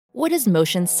What does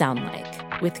motion sound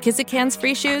like? With Kizikans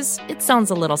free shoes, it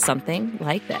sounds a little something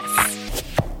like this.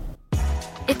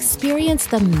 Experience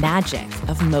the magic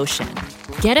of motion.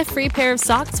 Get a free pair of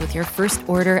socks with your first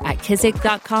order at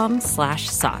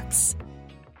kizik.com/socks.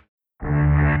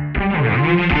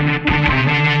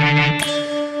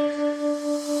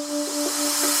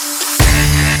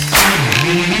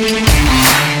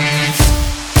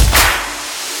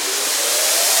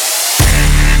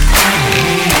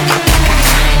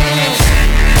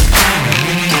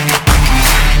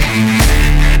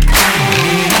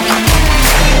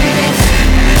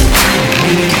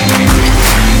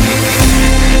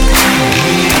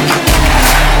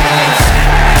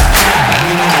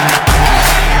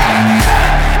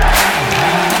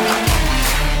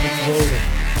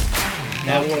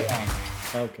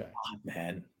 Okay. Oh,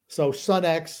 man. So Son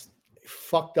X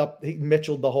fucked up. He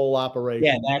Mitchelled the whole operation.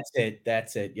 Yeah,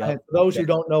 that's it. Yep. And for those who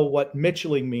don't know what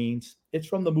Mitchelling means, it's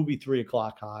from the movie 3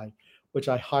 O'Clock High, which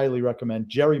I highly recommend.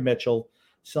 Jerry Mitchell,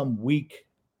 some weak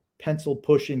pencil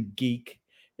pushing geek,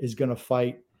 is going to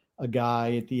fight a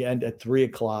guy at the end at 3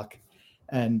 o'clock.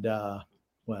 And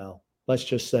well, let's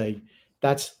just say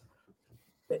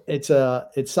it's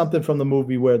something from the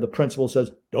movie where the principal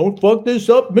says, "Don't fuck this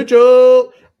up,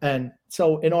 Mitchell." And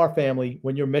so in our family,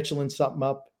 when you're Mitchelling something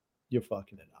up, you're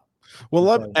fucking it up.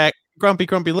 Well, Grumpy,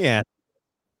 yeah.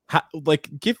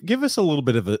 Give us a little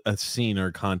bit of a scene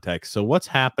or context. So what's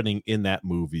happening in that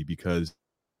movie? Because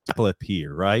clip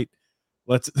here, right?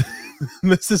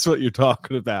 This is what you're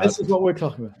talking about. This is what we're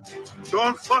talking about.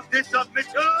 Don't fuck this up,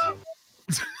 Mitchell.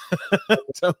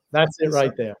 That's it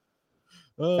right there.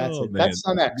 Oh, that's it. Man. That's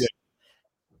Son X. Yeah.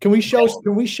 Can we show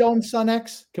him Son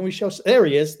X? Can we show? There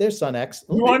he is. There's Son X.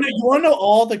 You want to know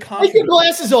all the Take your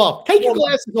glasses off. Take your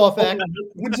glasses off, X.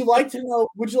 Would you like to know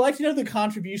the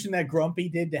contribution that Grumpy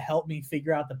did to help me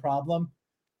figure out the problem?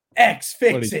 X,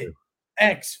 fix it.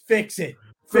 X, fix it.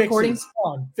 Fix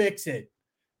it.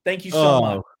 Thank you so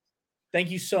much. Thank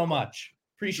you so much.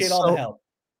 Appreciate all the help.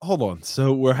 Hold on.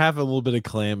 So we're having a little bit of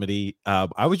calamity.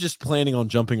 I was just planning on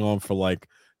jumping on for like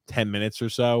 10 minutes or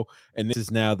so, and this is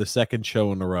now the second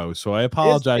show in a row. So I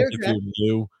apologize if you're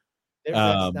new.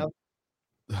 Oh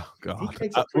God, I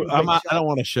don't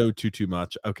want to show too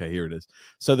much. Okay, here it is.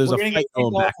 So there's a fight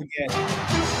going back again.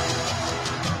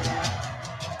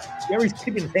 Gary's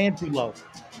keeping his hand too low.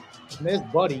 And there's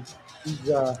Buddy. He's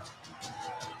the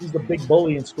big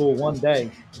bully in school. One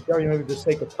day, Gary made the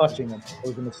mistake of touching him. It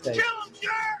was a mistake. Kill him, Jer!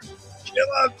 Kill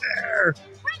him there!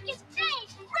 Break his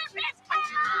face! Rip his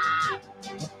head!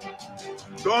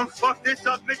 Don't fuck this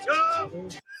up,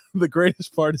 Mitchell! The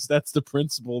greatest part is that's the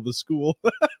principal of the school.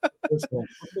 And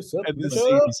he's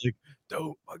like,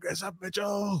 "Don't fuck this up,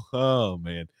 Mitchell." Oh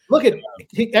man! Look at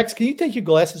X. Can you take your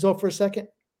glasses off for a second?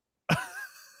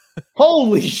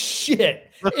 Holy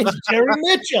shit! It's Jerry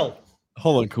Mitchell.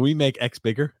 Hold on, can we make X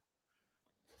bigger?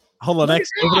 Hold on, X,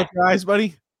 open up your eyes,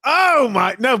 buddy. Oh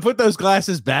my! No, put those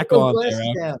glasses back on.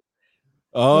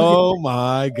 Oh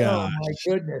my God! Oh my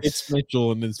goodness! It's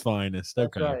Mitchell in his finest.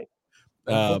 That's okay.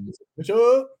 Right.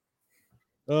 Mitchell.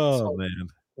 Oh man,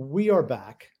 we are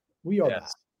back. We are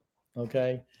back.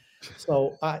 Okay.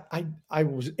 So I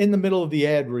was in the middle of the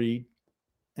ad read,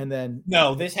 and then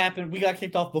no, this happened. We got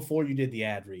kicked off before you did the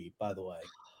ad read. By the way.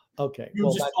 Okay. You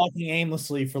were just talking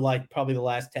aimlessly for like probably the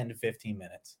last 10 to 15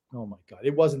 minutes. Oh my God.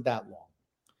 It wasn't that long.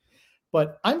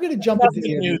 But I'm going to jump into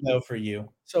the new though for you.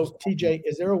 So TJ,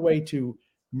 is there a way to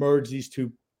merge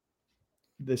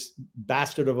this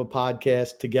bastard of a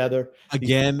podcast together?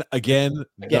 Again,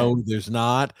 no, there's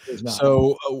not.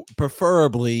 So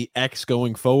preferably X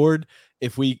going forward.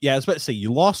 If we, I was about to say,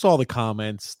 you lost all the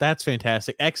comments. That's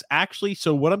fantastic. X, actually,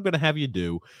 so what I'm going to have you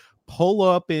do, pull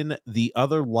up in the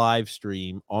other live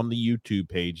stream on the YouTube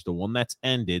page, the one that's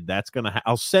ended. That's going to,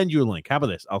 I'll send you a link. How about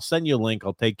this? I'll send you a link.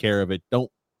 I'll take care of it.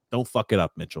 Don't fuck it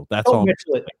up, Mitchell. That's all.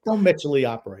 Don't Mitchell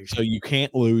operation. So you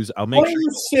can't lose. I'll make sure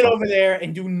you sit over there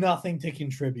and do nothing to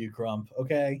contribute, Grump.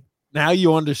 Okay. Now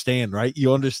you understand, right?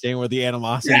 You understand where the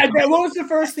animosity. Yeah. What was the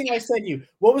first thing I said to you?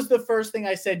 What was the first thing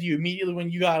I said to you immediately when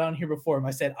you got on here before him?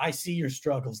 I said, "I see your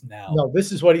struggles now." No,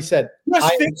 this is what he said.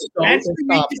 Magically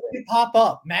make it pop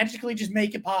up. Magically, just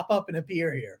make it pop up and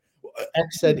appear here.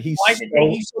 X said he's. Why is it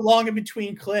taking you so long in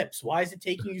between clips? Why is it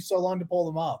taking you so long to pull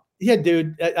them up? Yeah,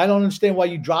 dude, I don't understand why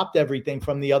you dropped everything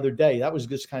from the other day. That was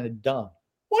just kind of dumb.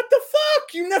 What the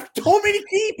fuck? You never told me to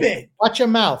keep it. Watch your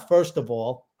mouth, first of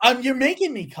all. You're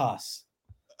making me cuss.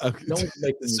 Okay.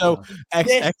 So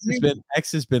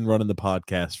X has been running the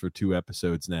podcast for 2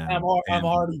 episodes now. I'm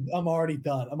already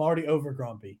done. I'm already over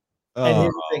Grumpy. And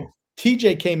here's the thing.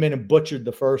 TJ came in and butchered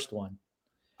the first one.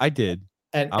 I did.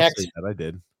 And I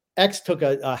did. X took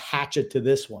a hatchet to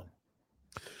this one.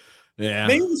 Yeah.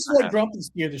 Maybe we should let Grumpy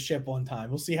steer the ship one time.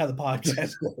 We'll see how the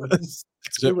podcast goes.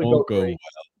 It won't go well.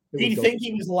 He'd think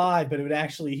he was live, but it would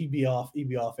actually he'd be off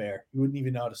air. He wouldn't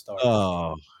even know how to start.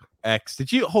 Oh, X,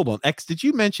 did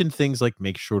you mention things like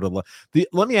make sure to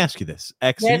let me ask you this.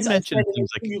 X, you mentioned things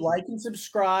like you like and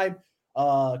subscribe.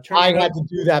 I had to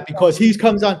do that because he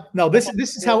comes on. No, this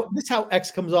is how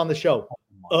X comes on the show.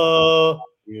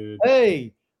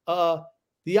 Hey,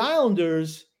 the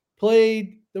Islanders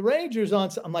played the Rangers on.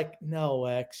 I'm like, no,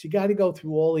 X, you got to go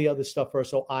through all the other stuff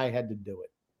first. So I had to do it.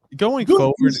 Going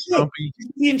forward,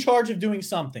 be in charge of doing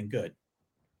something good.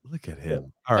 Look at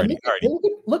him. All right.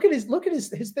 Look at his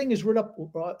thing is rigged up.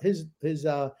 His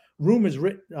room is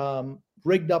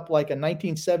rigged up like a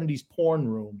 1970s porn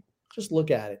room. Just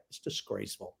look at it. It's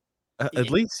disgraceful. At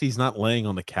least he's not laying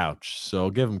on the couch, so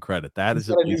I'll give him credit. He's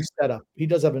got a new setup. He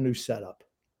does have a new setup.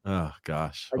 Oh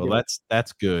gosh. Well,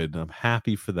 that's good. I'm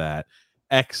happy for that.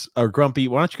 X or Grumpy,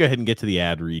 why don't you go ahead and get to the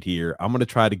ad read here? I'm going to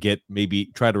try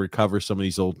to recover some of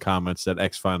these old comments that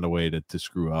X found a way to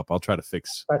screw up. I'll try to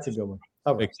fix. That's a good one.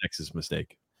 All right. Fix X's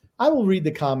mistake. I will read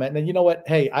the comment, and you know what?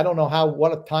 Hey, I don't know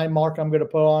what a time mark I'm going to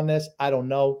put on this. I don't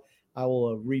know. I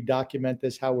will redocument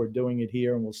this how we're doing it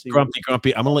here, and we'll see. Grumpy, I'm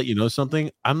going to let you know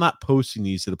something. I'm not posting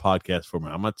these to the podcast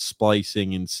format. I'm not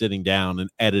splicing and sitting down and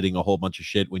editing a whole bunch of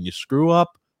shit. When you screw up.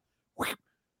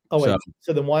 Oh wait.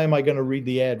 So then why am I going to read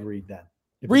the ad read then?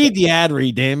 Read the ad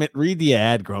read, damn it. Read the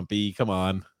ad, Grumpy. Come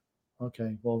on.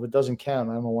 Okay. Well, if it doesn't count,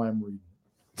 I don't know why I'm reading.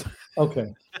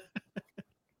 Okay.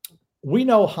 We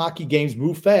know hockey games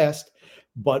move fast,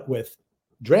 but with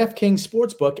DraftKings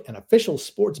Sportsbook, an official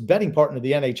sports betting partner of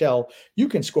the NHL, you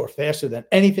can score faster than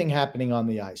anything happening on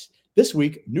the ice. This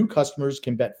week, new customers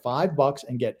can bet $5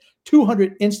 and get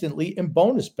 $200 instantly in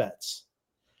bonus bets.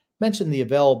 Mention the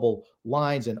available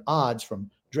lines and odds from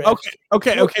DraftKings.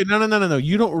 Okay. No.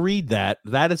 You don't read that.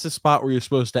 That is the spot where you're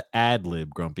supposed to ad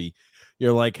lib, Grumpy.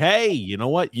 You're like, hey, you know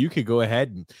what? You could go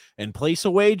ahead and place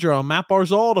a wager on Matt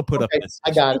Barzal to put up this.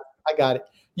 I got it.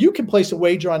 You can place a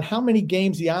wager on how many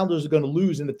games the Islanders are going to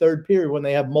lose in the third period when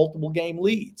they have multiple game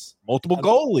leads. Multiple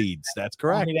goal leads. That's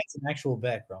correct. I mean, that's an actual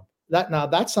bet, bro.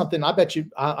 That's something I bet you.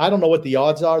 I don't know what the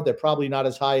odds are. They're probably not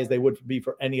as high as they would be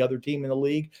for any other team in the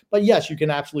league. But yes, you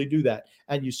can absolutely do that.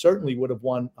 And you certainly would have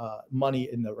won money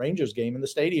in the Rangers game in the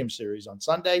Stadium Series on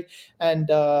Sunday. And,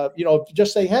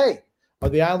 just say, hey, are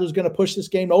the Islanders going to push this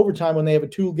game to overtime when they have a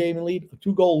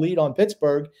 2-goal lead on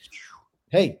Pittsburgh?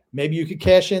 Hey, maybe you could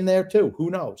cash in there too.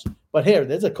 Who knows? But here,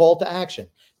 there's a call to action.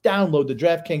 Download the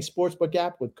DraftKings Sportsbook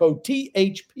app with code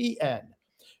THPN.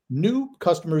 New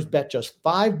customers bet just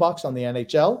 $5 on the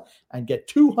NHL and get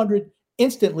 $200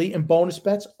 instantly in bonus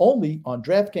bets only on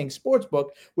DraftKings Sportsbook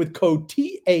with code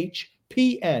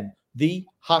THPN, the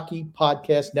Hockey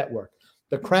Podcast Network.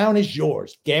 The crown is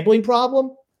yours. Gambling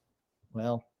problem?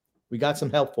 Well, we got some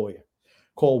help for you.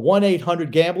 Call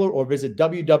 1-800-GAMBLER or visit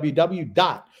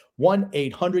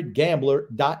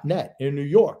www.1800gambler.net. In New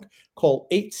York, call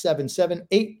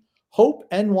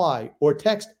 877-8-HOPE-NY or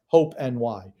text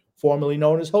HOPE-NY. Formerly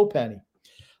known as Hope Penny,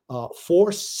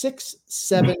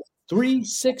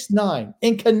 467-369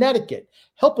 in Connecticut.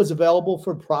 Help is available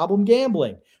for problem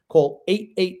gambling. Call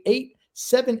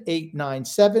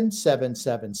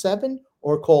 888-789-7777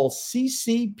 or call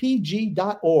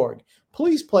ccpg.org.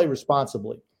 Please play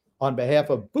responsibly. On behalf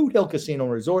of Boot Hill Casino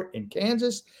and Resort in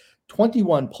Kansas,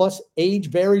 21 plus, age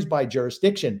varies by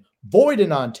jurisdiction. Void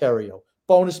in Ontario.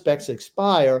 Bonus bets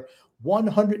expire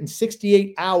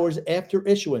 168 hours after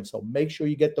issuance. So make sure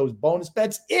you get those bonus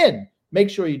bets in. Make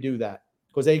sure you do that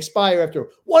because they expire after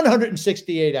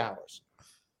 168 hours.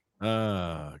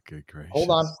 Good gracious. Hold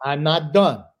on. I'm not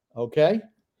done. Okay.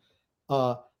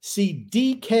 See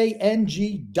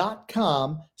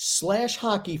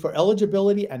dkng.com/hockey for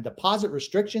eligibility and deposit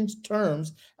restrictions,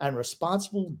 terms, and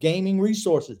responsible gaming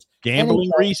resources.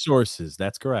 Gambling resources.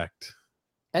 That's correct.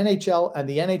 NHL and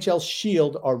the NHL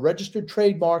Shield are registered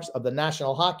trademarks of the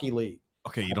National Hockey League.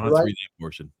 Okay, you don't have to read that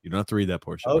portion. You don't have to read that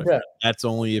portion. Okay. That's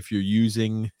only if you're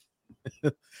using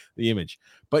the image.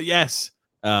 But yes,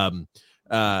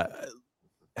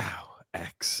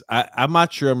 X. I'm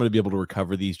not sure I'm going to be able to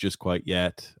recover these just quite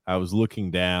yet. I was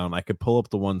looking down. I could pull up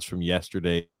the ones from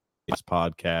yesterday's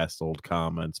podcast, old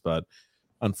comments, but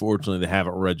unfortunately they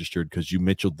haven't registered because you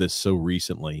Mitchelled this so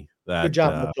recently. That, good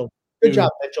job, Mitchell. Good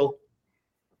job, Mitchell.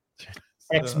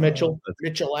 X Mitchell.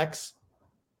 Mitchell X.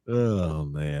 Oh,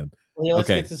 man. Yeah, let's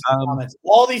get to some comments.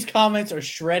 All these comments are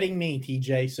shredding me,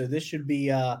 TJ. So this should be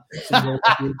you know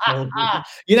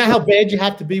how bad you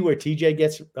have to be where TJ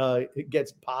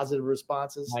gets positive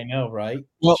responses. I know, right?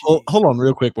 Well, hold on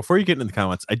real quick before you get into the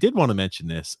comments. I did want to mention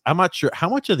this. I'm not sure how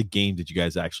much of the game did you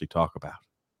guys actually talk about?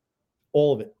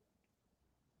 All of it.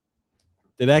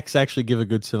 Did X actually give a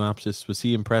good synopsis? Was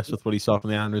he impressed with what he saw from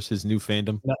the Islanders, his new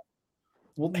fandom? No.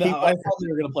 Well, no, I thought they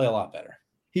were going to play a lot better.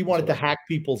 He wanted to hack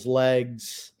people's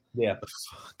legs. Yeah.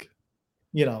 Fuck.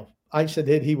 You know, I said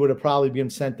that he would have probably been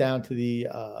sent down to the,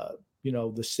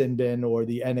 the Sinden or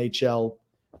the NHL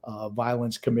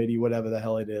violence committee, whatever the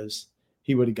hell it is.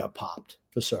 He would have got popped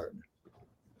for certain.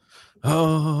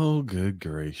 Oh, good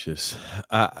gracious.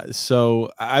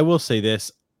 So I will say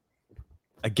this.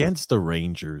 Against the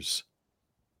Rangers,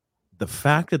 the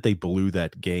fact that they blew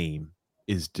that game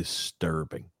is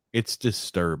disturbing. It's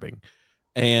disturbing.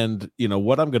 And,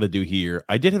 what I'm going to do here,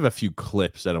 I did have a few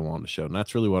clips that I wanted to show, and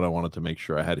that's really what I wanted to make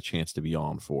sure I had a chance to be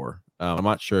on for. I'm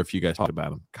not sure if you guys talked about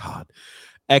them. God,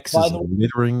 X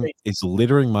is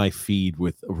littering my feed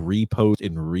with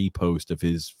repost of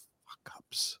his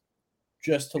fuck-ups.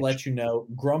 Just to let you know,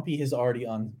 Grumpy has already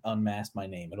unmasked my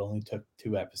name. It only took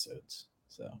 2 episodes.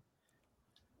 So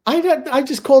I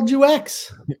just called you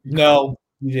X. No,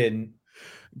 you didn't.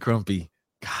 Grumpy.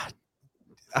 God.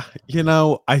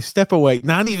 I step away.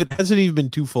 Hasn't even been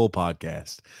 2 full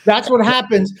podcasts. That's what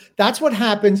happens. That's what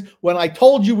happens when I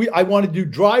told you I want to do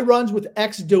dry runs with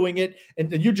X doing it, and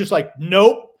you're just like,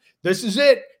 nope, this is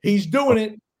it. He's doing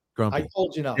it. Grumpy. I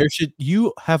told you no.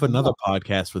 You have another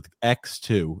podcast with X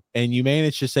too, and you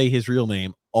manage to say his real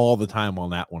name all the time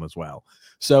on that one as well.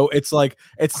 So it's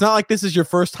not like this is your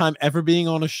first time ever being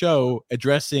on a show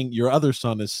addressing your other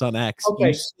son as Son X. Okay.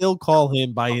 You still call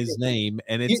him by his name,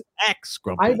 and it's X,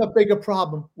 Grumpy. I have a bigger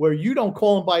problem where you don't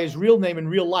call him by his real name in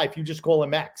real life. You just call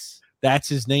him X. That's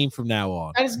his name from now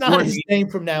on. That is not his name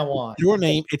from now on. Your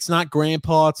name, it's not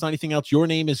Grandpa. It's not anything else. Your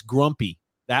name is Grumpy.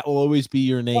 That will always be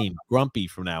your name, Grumpy,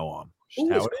 from now on.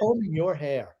 Who is combing your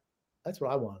hair? That's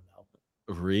what I want to know.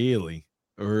 Really?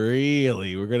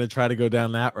 We're going to try to go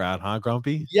down that route, huh,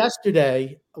 Grumpy?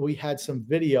 Yesterday, we had some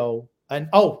video. And,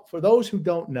 for those who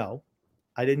don't know,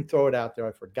 I didn't throw it out there.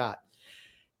 I forgot.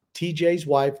 TJ's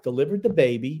wife delivered the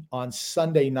baby on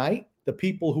Sunday night. The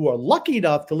people who are lucky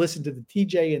enough to listen to the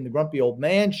TJ and the Grumpy Old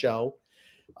Man show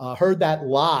heard that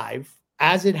live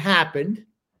as it happened.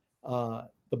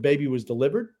 The baby was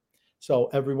delivered.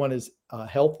 So everyone is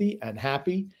healthy and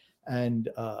happy. And,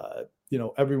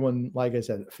 everyone, like I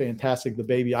said, fantastic. The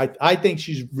baby, I think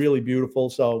she's really beautiful.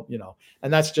 So,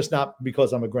 and that's just not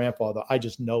because I'm a grandfather. I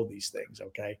just know these things.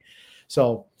 Okay.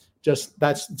 So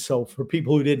so for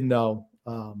people who didn't know,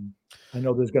 I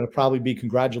know there's going to probably be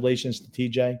congratulations to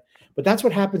TJ, but that's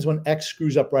what happens when X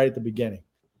screws up right at the beginning.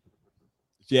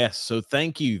 Yes. So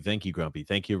thank you, Grumpy.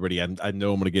 Thank you, everybody. I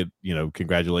know I'm going to get,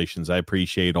 congratulations. I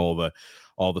appreciate all the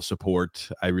support.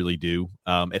 I really do.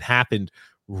 It happened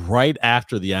right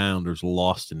after the Islanders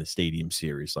lost in the Stadium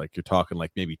Series. Like you're talking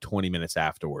like maybe 20 minutes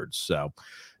afterwards. So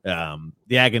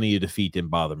the agony of defeat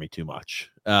didn't bother me too much.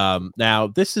 Now,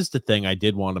 this is the thing I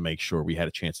did want to make sure we had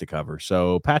a chance to cover.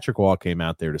 So Patrick Waugh came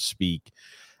out there to speak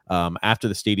after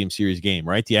the Stadium Series game,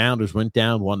 right? The Islanders went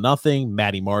down 1-0.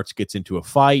 Matty Martz gets into a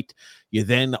fight. You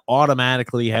then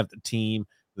automatically have the team.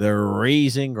 They're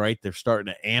raising, right? They're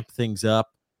starting to amp things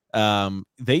up.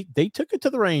 They took it to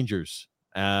the Rangers.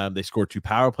 They scored 2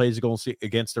 power plays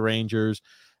against the Rangers,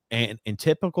 and in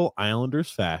typical Islanders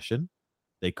fashion,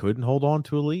 they couldn't hold on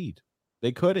to a lead.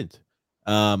 They couldn't.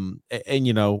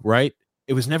 Right?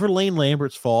 It was never Lane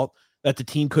Lambert's fault that the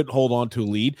team couldn't hold on to a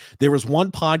lead. There was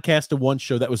one podcast and one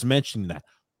show that was mentioning that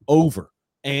over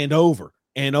and over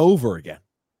and over again.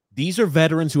 These are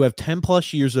veterans who have 10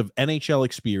 plus years of NHL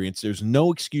experience. There's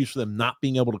no excuse for them not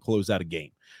being able to close out a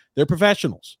game. They're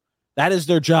professionals. That is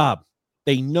their job.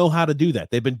 They know how to do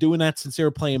that. They've been doing that since they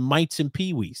were playing mites and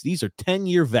peewees. These are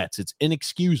 10-year vets. It's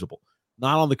inexcusable.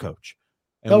 Not on the coach.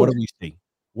 And what do we see?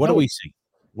 What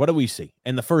do we see?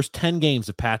 In the first 10 games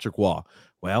of Patrick Waugh,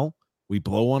 well, we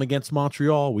blow one against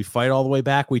Montreal. We fight all the way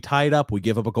back. We tie it up. We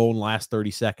give up a goal in the last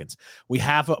 30 seconds. We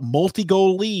have a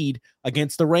multi-goal lead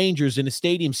against the Rangers in a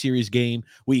Stadium Series game.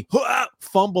 We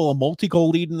fumble a multi-goal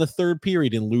lead in the third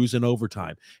period and lose in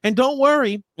overtime. And don't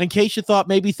worry, in case you thought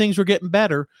maybe things were getting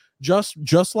better,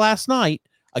 just last night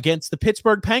against the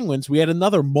Pittsburgh Penguins, we had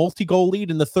another multi-goal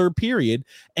lead in the third period,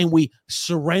 and we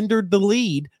surrendered the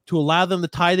lead to allow them to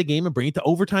tie the game and bring it to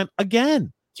overtime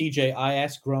again. TJ, I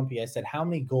asked Grumpy, I said, how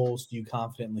many goals do you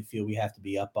confidently feel we have to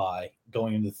be up by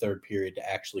going into the third period to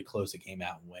actually close the game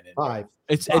out and win it? 5.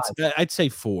 I'd say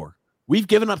 4. We've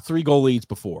given up 3 goal leads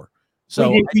before. So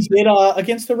we did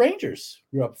against the Rangers.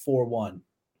 You're up 4-1.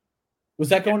 Was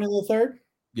that going into the third?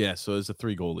 Yeah, so it's a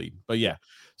 3-goal lead. But yeah,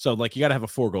 so like you got to have a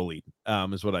 4-goal lead,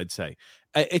 is what I'd say.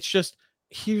 It's just,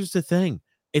 here's the thing.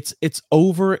 It's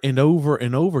over and over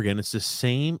and over again. It's the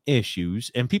same issues.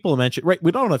 And people mention, right,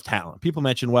 we don't have talent. People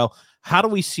mention, well, how do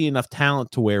we see enough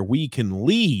talent to where we can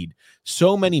lead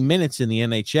so many minutes in the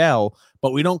NHL,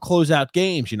 but we don't close out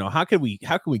games? You know, how can we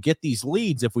get these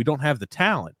leads if we don't have the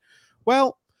talent?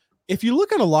 Well, if you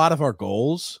look at a lot of our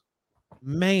goals,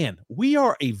 man, we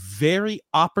are a very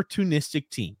opportunistic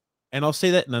team. And I'll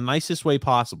say that in the nicest way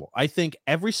possible. I think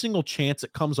every single chance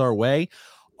that comes our way,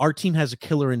 our team has a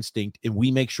killer instinct, and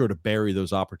we make sure to bury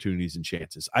those opportunities and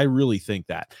chances. I really think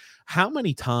that. How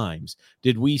many times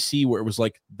did we see where it was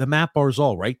like the Matt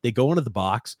Barzal, right? They go into the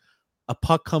box, a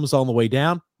puck comes on the way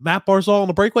down, Matt Barzal on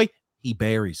the breakaway, he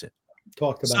buries it.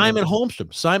 Talked about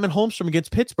Simon Holmstrom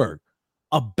against Pittsburgh.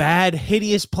 A bad,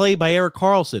 hideous play by Erik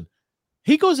Karlsson.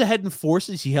 He goes ahead and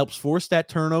he helps force that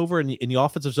turnover in the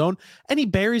offensive zone, and he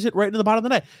buries it right into the bottom of the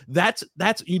net. That's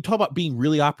you talk about being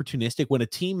really opportunistic. When a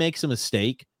team makes a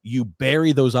mistake, you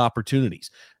bury those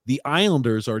opportunities. The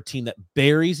Islanders are a team that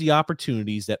buries the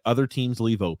opportunities that other teams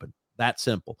leave open. That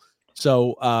simple.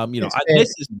 So,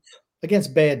 this is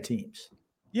against bad teams.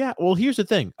 Yeah, well, here's the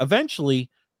thing. Eventually,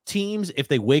 teams, if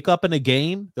they wake up in a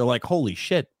game, they're like, holy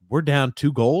shit, we're down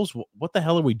 2 goals. What the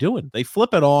hell are we doing? They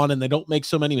flip it on and they don't make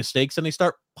so many mistakes and they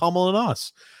start pummeling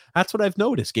us. That's what I've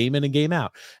noticed game in and game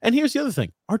out. And here's the other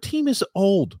thing. Our team is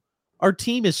old. Our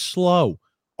team is slow.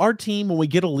 Our team, when we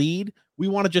get a lead, we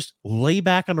want to just lay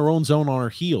back on our own zone on our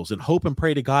heels and hope and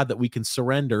pray to God that we can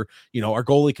surrender. You know, our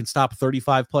goalie can stop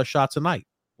 35 plus shots a night.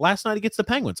 Last night against the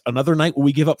Penguins, another night where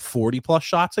we give up 40 plus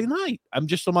shots a night. I'm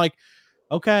like,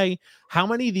 okay, how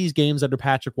many of these games under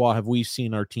Patrick Waugh have we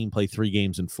seen our team play 3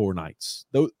 games in 4 nights?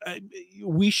 Though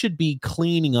we should be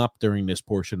cleaning up during this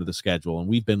portion of the schedule, and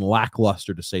we've been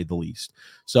lackluster to say the least.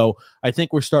 So I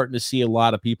think we're starting to see a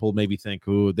lot of people maybe think,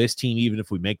 oh, this team, even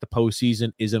if we make the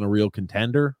postseason, isn't a real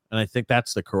contender. And I think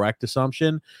that's the correct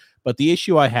assumption. But the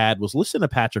issue I had was listen to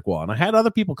Patrick Waugh, and I had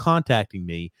other people contacting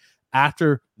me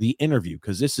after the interview,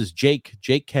 because this is Jake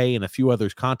K and a few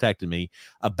others contacted me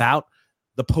about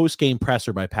the post-game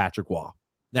presser by Patrick Waugh.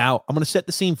 Now, I'm going to set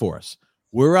the scene for us.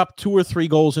 We're up 2 or 3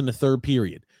 goals in the third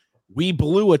period. We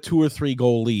blew a 2 or 3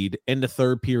 goal lead in the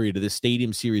third period of the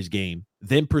Stadium Series game,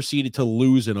 then proceeded to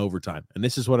lose in overtime. And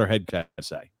this is what our head coach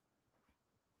say.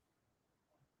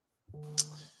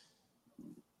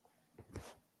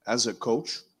 As a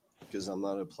coach, because I'm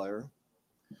not a player,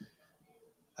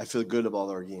 I feel good about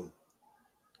our game.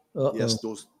 Yes,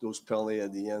 those penalties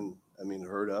at the end,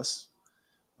 hurt us.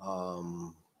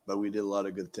 But we did a lot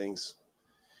of good things.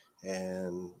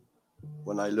 And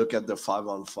when I look at the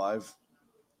 5-on-5,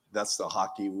 that's the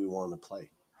hockey we want to play.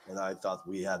 And I thought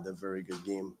we had a very good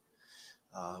game.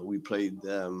 We played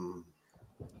them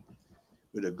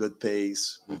with a good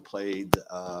pace. We played,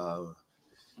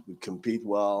 we compete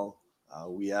well.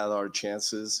 We had our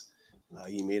chances.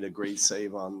 He made a great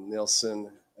save on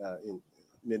Nilsson in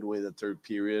midway the third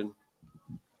period.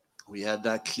 We had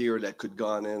that clear that could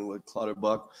gone in with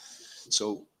Clutterbuck.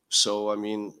 So it's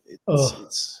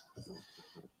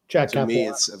Jack to Capuano. me,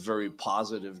 it's a very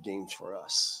positive game for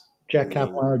us. Jack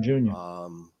Capuano Jr.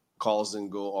 Calls didn't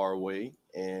go our way,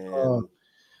 and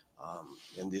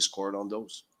they scored on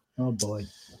those. Oh boy,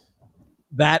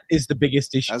 that is the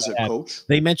biggest issue. As a coach,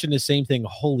 they mentioned the same thing.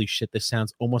 Holy shit, this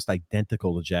sounds almost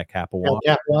identical to Jack Capuano.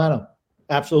 Capuano,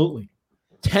 absolutely.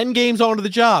 10 games onto the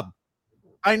job.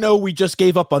 I know we just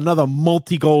gave up another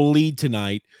multi-goal lead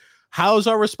tonight. How's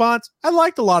our response? I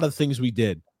liked a lot of the things we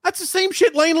did. That's the same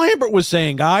shit Lane Lambert was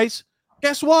saying, guys.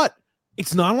 Guess what?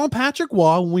 It's not on Patrick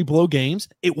Waugh when we blow games.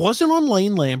 It wasn't on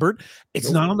Lane Lambert.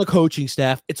 It's not on the coaching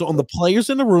staff. It's on the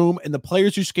players in the room and the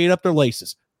players who skate up their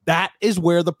laces. That is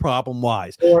where the problem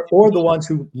lies. Or the ones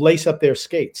who lace up their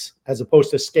skates as opposed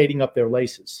to skating up their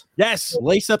laces. Yes,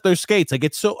 lace up their skates. I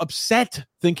get so upset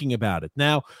thinking about it.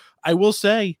 Now, I will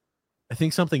say, I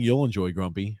think something you'll enjoy,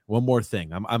 Grumpy. One more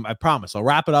thing. I promise. I'll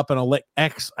wrap it up and I'll let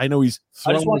X. I know he's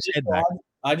throwing his head back.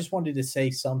 I just wanted to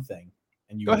say something.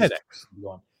 And you go ahead, X.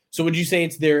 So would you say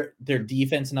it's their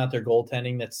defense, not their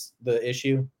goaltending, that's the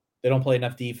issue? They don't play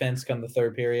enough defense come the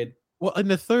third period? Well, in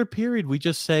the third period, we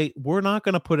just say, we're not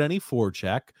going to put any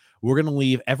forecheck. We're going to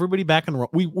leave everybody back in the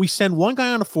we send one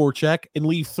guy on a forecheck and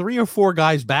leave 3 or 4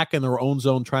 guys back in their own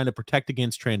zone trying to protect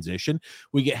against transition.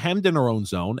 We get hemmed in our own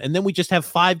zone, and then we just have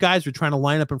 5 guys who are trying to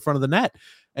line up in front of the net,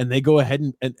 and they go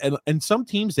ahead and some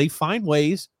teams, they find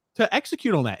ways to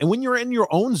execute on that. And when you're in your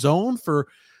own zone for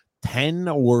 10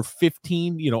 or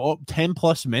 15, 10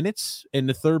 plus minutes in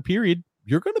the third period,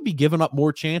 you're going to be giving up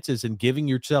more chances and giving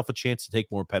yourself a chance to take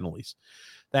more penalties.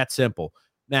 That's simple.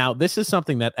 Now, this is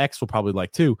something that X will probably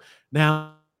like too.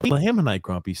 Now, Laminite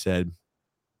Grumpy said,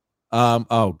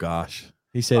 oh gosh.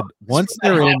 He said, once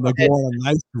they're in, they're going on a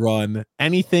nice run.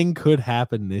 Anything could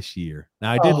happen this year.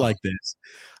 Now, I did like this.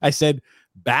 I said,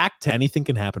 back to anything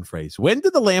can happen phrase. When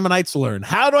did the Lamanites learn?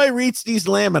 How do I reach these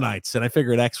Lamanites? And I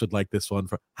figured X would like this one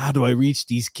for how do I reach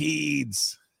these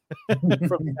kids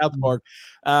from South Park.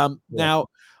 Now,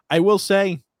 I will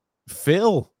say,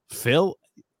 Phil,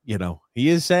 you know, he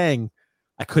is saying,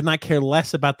 I could not care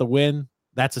less about the win.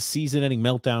 That's a season-ending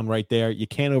meltdown right there. You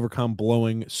can't overcome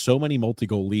blowing so many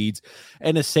multi-goal leads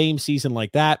in the same season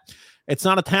like that. It's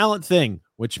not a talent thing,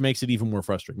 which makes it even more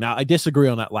frustrating. Now, I disagree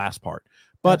on that last part.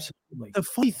 But the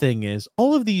funny thing is,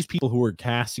 all of these people who are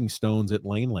casting stones at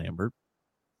Lane Lambert,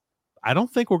 I don't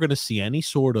think we're going to see any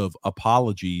sort of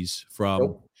apologies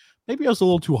from maybe I was a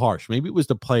little too harsh. Maybe it was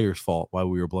the players' fault while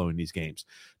we were blowing these games.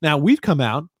 Now, we've come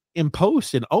out in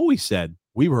post and always said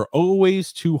we were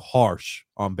always too harsh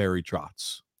on Barry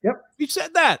Trotz. Yep. You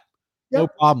said that. Yep. No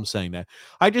problem saying that.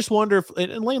 I just wonder if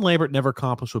and Lane Lambert never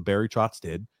accomplished what Barry Trotz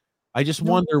did. I just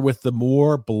wonder with the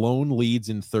more blown leads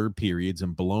in third periods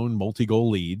and blown multi-goal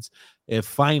leads, if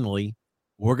finally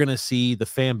we're going to see the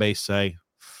fan base say,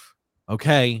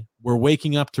 okay, we're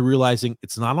waking up to realizing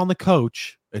it's not on the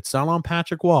coach. It's not on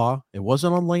Patrick Waugh. It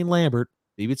wasn't on Lane Lambert.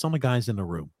 Maybe it's on the guys in the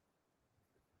room.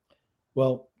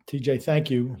 Well, TJ, thank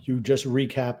you. You just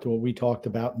recapped what we talked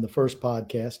about in the first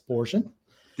podcast portion.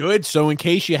 Good. So in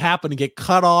case you happen to get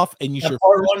cut off and you're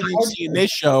seeing this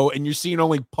show and you're seeing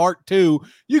only part 2,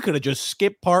 you could have just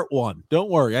skipped part 1. Don't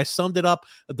worry. I summed it up.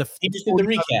 He just did the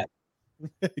recap.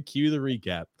 Cue the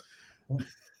recap.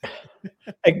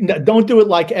 Don't do it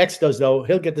like X does, though.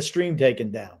 He'll get the stream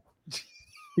taken down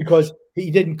because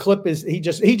he didn't clip his.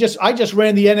 I just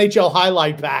ran the NHL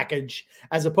highlight package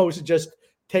as opposed to just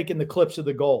taking the clips of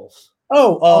the goals.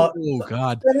 Oh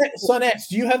God. Son X,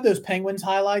 do you have those Penguins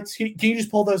highlights? Can you just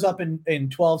pull those up in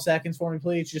 12 seconds for me,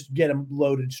 please? Just get them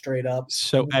loaded straight up.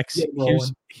 So X,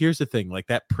 here's the thing. Like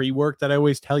that pre-work that I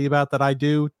always tell you about that I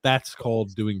do, that's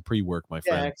called doing pre-work, my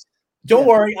friend. X. Don't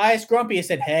worry. I asked Grumpy. I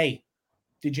said, hey,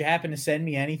 did you happen to send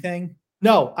me anything?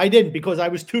 No, I didn't because I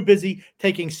was too busy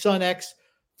taking Son X,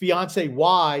 fiance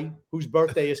Y, whose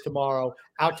birthday is tomorrow,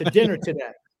 out to dinner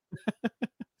today.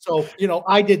 So,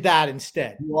 I did that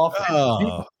instead.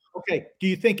 Okay. Do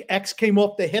you think X came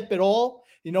off the hip at all?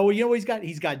 He's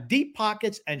got deep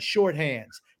pockets and short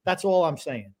hands. That's all I'm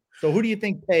saying. So who do you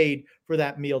think paid for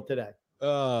that meal today?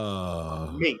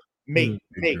 Me.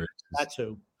 That's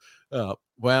who.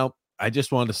 Well, I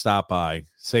just wanted to stop by,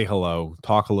 say hello,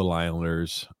 talk a little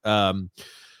Islanders. Where's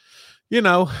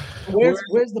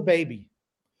the baby?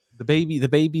 The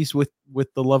baby's with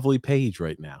the lovely Paige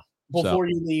right now. Before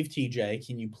you leave, TJ,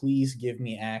 can you please give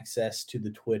me access to the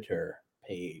Twitter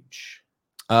page?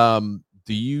 Do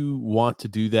you want to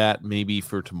do that maybe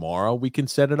for tomorrow? We can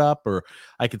set it up, or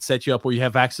I could set you up where you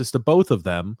have access to both of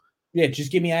them. Yeah,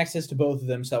 just give me access to both of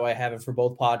them so I have it for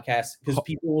both podcasts because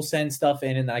people will send stuff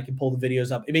in and then I can pull the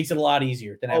videos up. It makes it a lot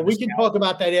easier. We can talk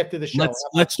about that after the show.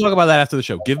 Let's talk about that after the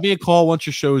show. Give me a call once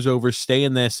your show's over. Stay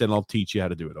in this and I'll teach you how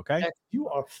to do it, okay? You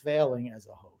are failing as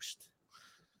a host.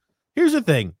 Here's the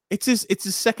thing. It's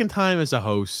his second time as a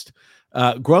host.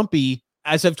 Grumpy,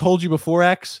 as I've told you before,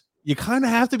 X, you kind of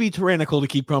have to be tyrannical to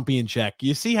keep Grumpy in check.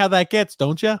 You see how that gets,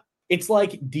 don't you? It's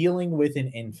like dealing with an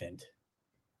infant.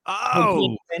 Oh, they can't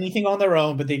do anything on their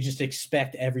own, but they just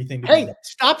expect everything.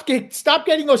 Stop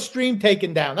getting a stream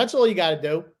taken down. That's all you got to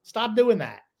do. Stop doing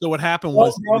that. So what happened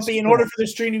was, Grumpy, in order for the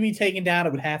stream to be taken down,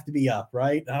 it would have to be up,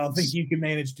 right? I don't think you can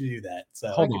manage to do that. So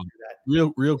hold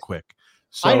on, real quick.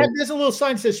 So there's a little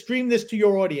sign that says stream this to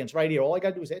your audience right here. All I got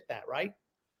to do is hit that, right?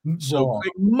 So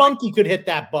monkey could hit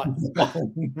that button.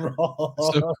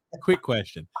 So quick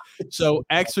question. So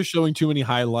X was showing too many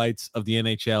highlights of the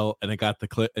NHL and it got the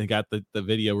clip and got the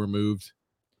video removed.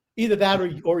 Either that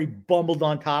or he bumbled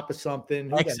on top of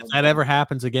something. X, if that ever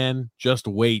happens again, just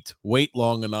wait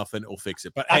long enough and it'll fix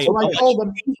it. But that's what I told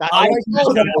him. I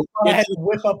had to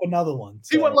whip up another one.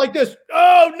 So. He went like this.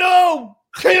 Oh no!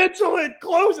 Cancel it,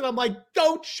 close it. I'm like,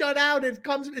 don't shut out. I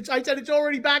said it's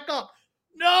already back up.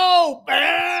 No,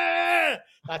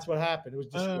 that's what happened. It was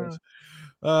disgraceful.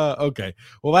 Okay.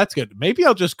 Well, that's good. Maybe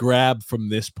I'll just grab from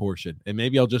this portion and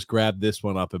maybe I'll just grab this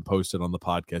one up and post it on the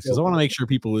podcast because I want to make sure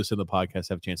people who listen to the podcast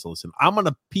have a chance to listen. I'm going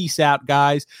to peace out,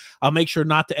 guys. I'll make sure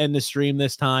not to end the stream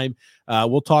this time.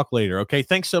 We'll talk later. Okay.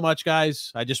 Thanks so much,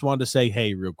 guys. I just wanted to say,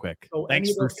 hey, real quick. So any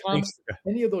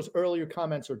of those earlier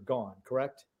comments are gone,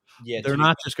 correct? Yeah. They're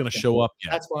not just going to show up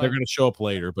yet. That's fine. They're going to show up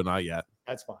later, but not yet.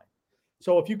 That's fine.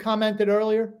 So if you commented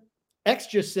earlier, X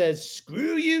just says,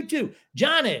 screw you too.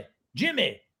 Johnny,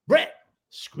 Jimmy, Brett,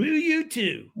 screw you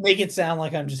too. Make it sound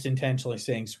like I'm just intentionally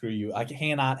saying screw you. I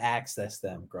cannot access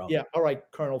them, Grump. Yeah, all right,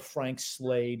 Colonel Frank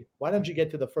Slade. Why don't you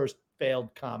get to the first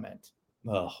failed comment?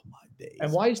 Oh, my days.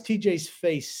 And why is TJ's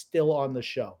face still on the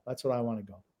show? That's what I want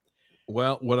to go.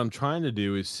 Well, what I'm trying to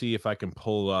do is see if I can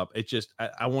pull it up. It just,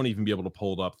 I won't even be able to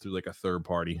pull it up through like a third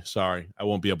party. Sorry, I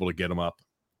won't be able to get them up.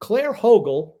 Claire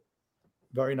Hogle,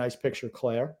 very nice picture,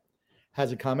 Claire,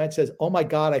 has a comment, says, oh my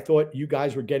God, I thought you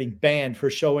guys were getting banned for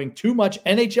showing too much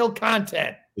NHL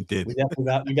content. It did. We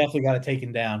definitely got it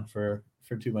taken down for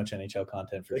too much NHL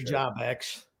content for Good job,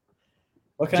 X.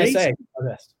 What can I say?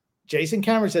 Jason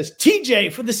Cameron says,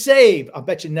 TJ for the save. I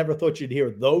bet you never thought you'd hear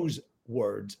those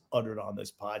words uttered on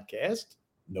this podcast.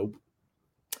 Nope.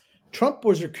 Trump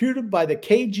was recruited by the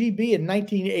KGB in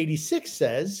 1986,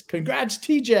 says, congrats,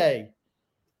 TJ.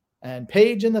 And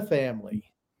Paige and the family.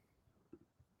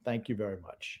 Thank you very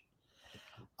much.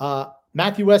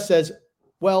 Matthew West says,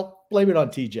 well, blame it on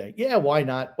TJ. Yeah, why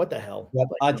not? What the hell? Yep,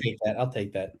 I'll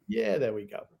take that. Yeah, there we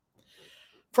go.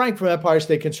 Frank from Empire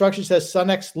State Construction says,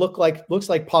 Sunex looks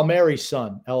like Palmieri's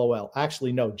son. LOL.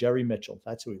 Actually, no, Jerry Mitchell.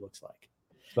 That's who he looks like.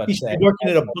 He's working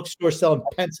at a bookstore selling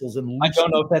pencils. And I don't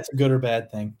know if that's a good or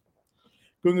bad thing.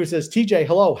 Gungar says, TJ,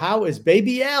 hello. How is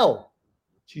baby L?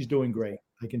 She's doing great.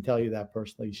 I can tell you that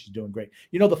personally. She's doing great.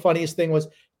 You know, the funniest thing was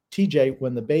TJ,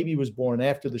 when the baby was born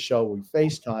after the show, we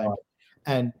FaceTimed,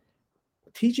 and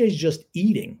TJ's just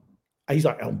eating. He's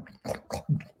like, oh.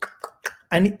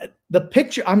 And the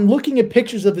picture, I'm looking at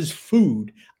pictures of his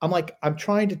food. I'm like, I'm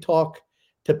trying to talk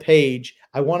to Paige.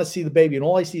 I want to see the baby. And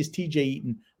all I see is TJ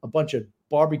eating a bunch of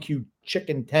barbecue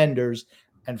chicken tenders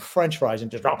and French fries.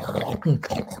 And just, I'm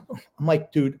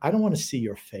like, dude, I don't want to see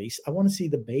your face. I want to see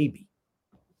the baby.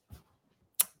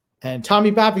 And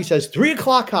Tommy Baffy says, 3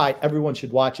 O'Clock High. Everyone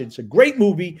should watch it. It's a great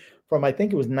movie from, I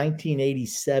think it was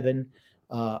 1987.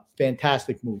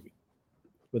 Fantastic movie,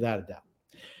 without a doubt.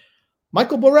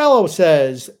 Michael Borello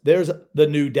says, there's the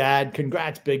new dad.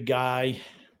 Congrats, big guy.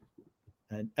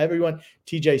 And everyone,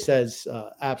 TJ says,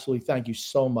 absolutely thank you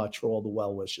so much for all the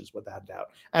well wishes, without doubt,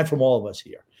 and from all of us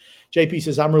here. JP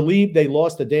says, I'm relieved they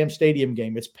lost the damn stadium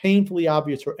game. It's painfully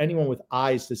obvious for anyone with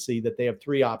eyes to see that they have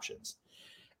 3 options.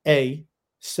 A,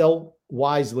 sell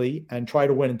wisely and try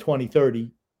to win in 2030.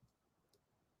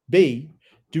 B,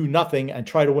 do nothing and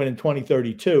try to win in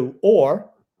 2032.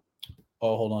 Or,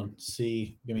 oh, hold on.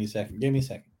 C, give me a second.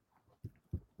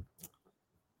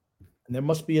 And there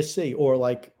must be a C,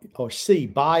 or C,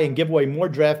 buy and give away more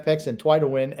draft picks and try to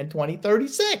win in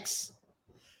 2036.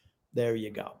 There you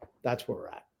go. That's where we're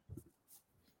at.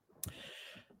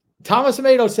 Thomas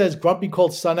Amato says, Grumpy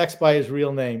called Sunex by his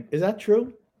real name. Is that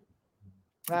true?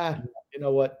 You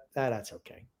know what? That's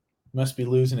okay. Must be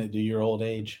losing it to your old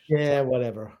age. Yeah,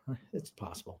 whatever. It's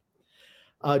possible.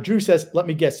 Drew says, let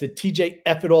me guess. Did TJ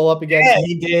F it all up again? Yeah,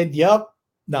 he did. Yep.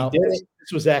 No,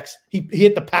 this was X. He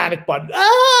hit the panic button.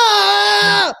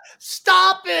 Ah!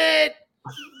 Stop it.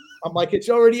 I'm like, it's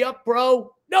already up,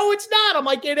 bro. No, it's not. I'm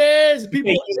like, it is.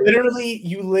 People,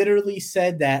 you literally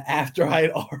said that after I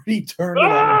had already turned it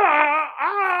on.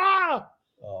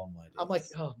 Oh my! I'm like,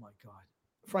 oh my God.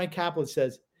 Frank Kaplan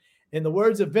says, in the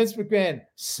words of Vince McMahon,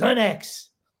 Sunex,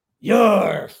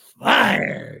 you're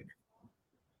fired.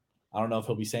 I don't know if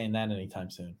he'll be saying that anytime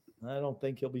soon. I don't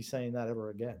think he'll be saying that ever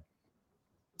again.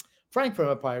 Frank from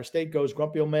Empire State goes,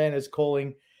 Grumpy Old Man is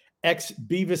calling X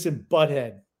Beavis and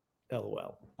Butthead.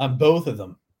 LOL. On both of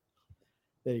them.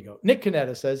 There you go. Nick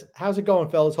Canetta says, how's it going,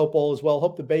 fellas? Hope all is well.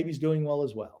 Hope the baby's doing well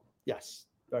as well. Yes,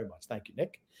 very much. Thank you,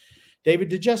 Nick. David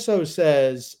DeGesso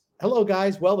says, hello,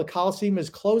 guys. Well, the Coliseum is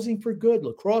closing for good.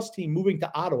 Lacrosse team moving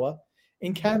to Ottawa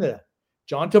in Canada.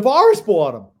 John Tavares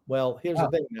bought them. Well, here's the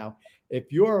thing now.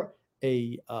 If you're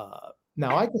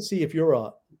now I can see if you're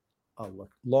a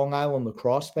Long Island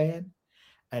lacrosse fan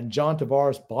and John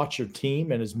Tavares bought your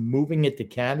team and is moving it to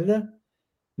Canada,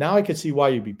 now I can see why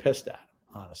you'd be pissed at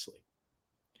him, honestly.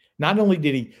 Not only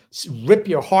did he rip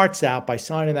your hearts out by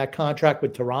signing that contract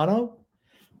with Toronto,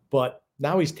 but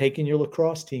now he's taking your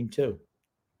lacrosse team too.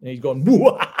 And he's going,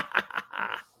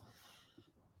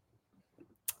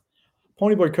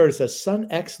 Ponyboy Curtis says, Son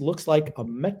X looks like a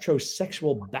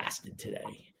metrosexual bastard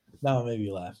today. No, maybe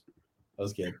you laugh. That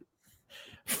was good.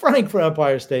 Frank from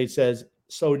Empire State says,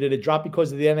 so did it drop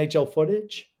because of the NHL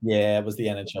footage? Yeah, it was the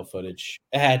NHL footage.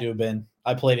 It had to have been.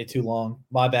 I played it too long.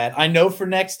 My bad. I know for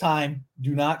next time,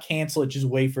 do not cancel it. Just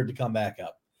wait for it to come back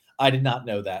up. I did not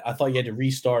know that. I thought you had to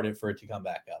restart it for it to come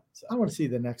back up. So I want to see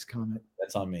the next comment.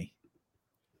 That's on me.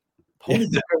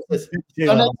 Proving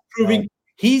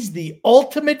he's the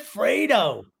ultimate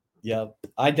Fredo. Yeah,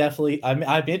 I Mitchelled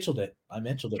it. I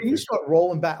Mitchelled it. Can you start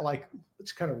rolling back, like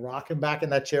it's kind of rocking back in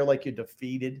that chair like you're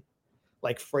defeated,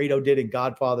 like Fredo did in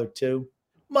Godfather 2?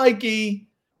 Mikey.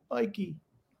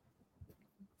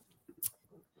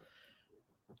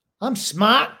 I'm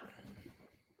smart.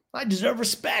 I deserve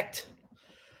respect.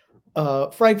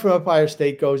 Frank from Empire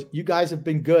State goes, you guys have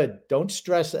been good. Don't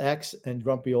stress X and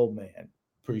grumpy old man.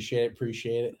 Appreciate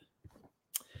it.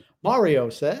 Mario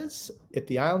says, if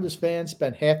the Islanders fans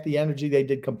spent half the energy they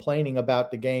did complaining about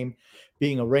the game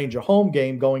being a Ranger home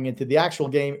game going into the actual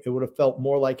game, it would have felt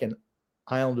more like an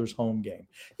Islanders home game.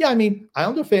 Yeah, I mean,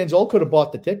 Islander fans all could have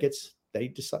bought the tickets. They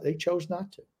chose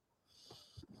not to.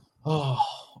 Oh,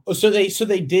 so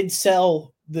they did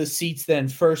sell the seats then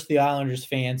first, the Islanders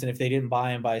fans, and if they didn't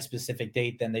buy them by a specific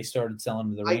date, then they started selling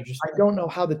to the Rangers. I don't know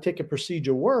how the ticket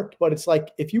procedure worked, but it's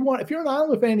like if you're an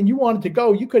Islander fan and you wanted to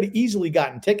go, you could have easily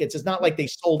gotten tickets. It's not like they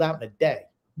sold out in a day.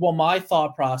 Well, my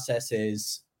thought process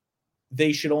is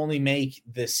they should only make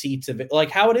the seats like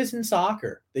how it is in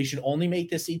soccer. They should only make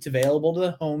the seats available to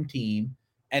the home team,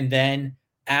 and then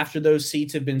after those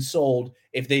seats have been sold,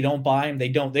 if they don't buy them,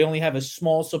 they only have a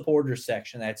small supporter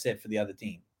section. That's it for the other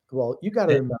team. Well, you got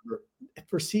to remember,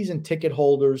 for season ticket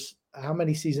holders, how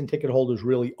many season ticket holders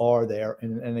really are there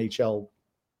in an NHL?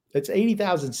 It's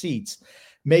 80,000 seats.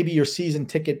 Maybe your season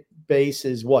ticket base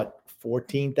is what,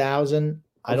 14,000?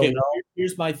 I don't know.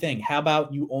 Here's my thing. How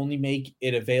about you only make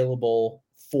it available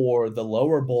for the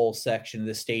lower bowl section of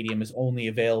the stadium is only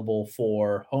available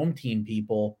for home team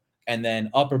people, and then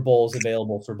upper bowl is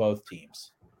available for both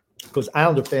teams. Because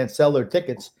Islander fans sell their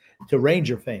tickets to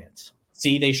Ranger fans.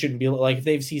 See, they shouldn't be like if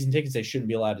they have season tickets, they shouldn't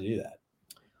be allowed to do that.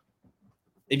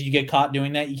 If you get caught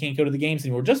doing that, you can't go to the games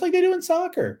anymore. Just like they do in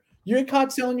soccer. You get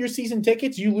caught selling your season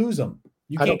tickets, you lose them.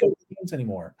 You can't go to the games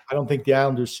anymore. I don't think the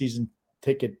Islanders season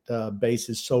ticket base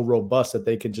is so robust that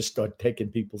they can just start taking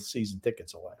people's season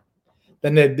tickets away.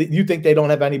 Then you think they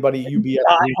don't have anybody at UBS?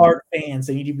 Diehard fans,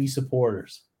 they need to be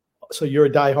supporters. So you're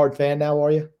a diehard fan now,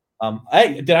 are you?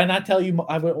 Did I not tell you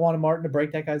I wanted Martin to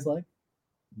break that guy's leg?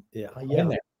 Yeah.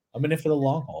 I'm in it for the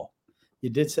long haul. You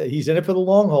did say he's in it for the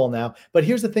long haul now. But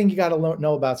here's the thing you got to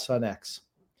know about Son X.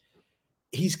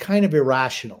 He's kind of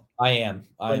irrational. I am.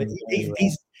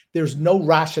 There's no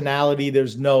rationality.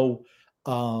 There's no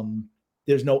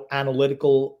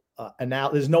analytical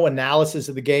there's no analysis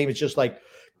of the game. It's just like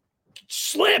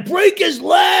break his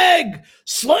leg,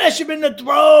 slash him in the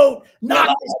throat,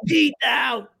 knock his teeth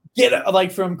out.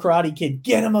 Like from Karate Kid,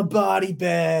 get him a body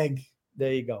bag.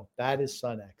 There you go. That is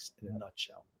Son X in a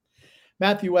nutshell.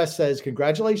 Matthew West says,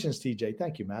 congratulations, TJ.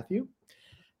 Thank you, Matthew.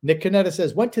 Nick Canetta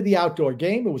says, went to the outdoor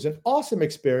game. It was an awesome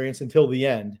experience until the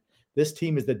end. This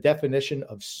team is the definition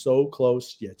of so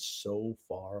close yet so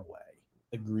far away.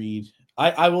 Agreed.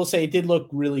 I will say it did look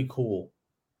really cool.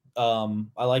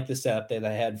 I like the setup that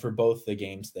I had for both the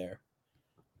games there.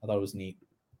 I thought it was neat.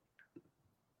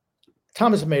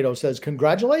 Thomas Amato says,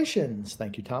 congratulations.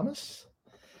 Thank you, Thomas.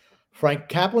 Frank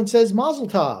Kaplan says, Mazel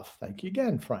Tov. Thank you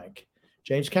again, Frank.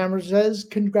 James Cameron says,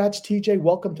 congrats, TJ.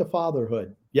 Welcome to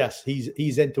fatherhood. Yes,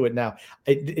 he's into it now.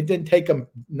 It didn't take him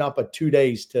not but 2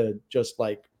 days to just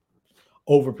like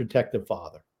overprotective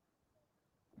father.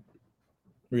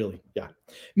 Really, yeah.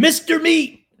 Mr.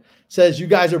 Meat says, you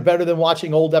guys are better than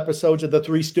watching old episodes of The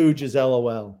Three Stooges,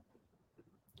 LOL.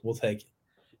 We'll take it.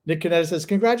 Nick Canetta says,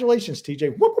 congratulations,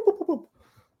 TJ. Whoop, whoop, whoop, whoop.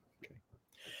 Okay.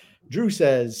 Drew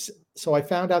says, so I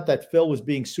found out that Phil was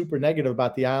being super negative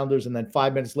about the Islanders, and then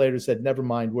 5 minutes later said, never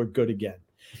mind, we're good again.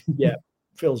 Yeah,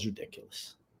 Phil's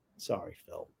ridiculous. Sorry,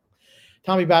 Phil.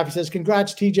 Tommy Baffy says,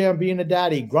 congrats, TJ, on being a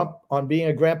daddy, Grump on being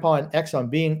a grandpa, and X on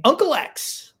being Uncle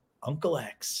X. Uncle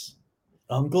X.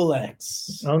 Uncle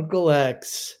X. Uncle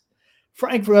X.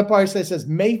 Frank from Empire State says,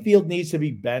 Mayfield needs to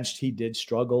be benched. He did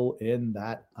struggle in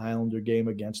that Islander game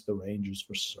against the Rangers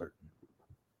for certain.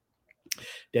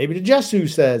 David Ajesu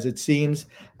says, it seems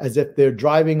as if they're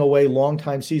driving away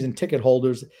longtime season ticket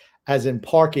holders, as in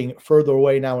parking further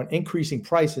away now and increasing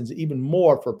prices even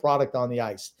more for product on the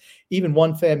ice. Even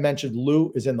one fan mentioned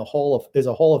Lou is a Hall of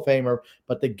Famer,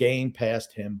 but the game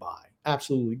passed him by.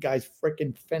 Absolutely. Guy's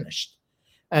freaking finished.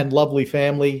 And lovely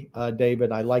family,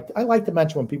 David. I like to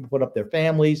mention when people put up their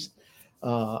families,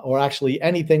 or actually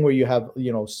anything where you have,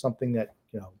 something that,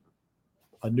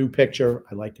 a new picture.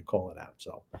 I like to call it out.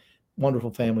 So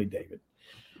wonderful family, David.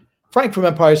 Frank from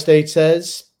Empire State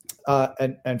says,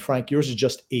 and Frank, yours is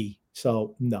just E.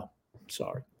 So no,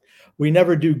 sorry. We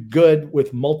never do good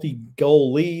with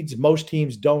multi-goal leads. Most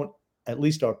teams don't. At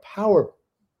least our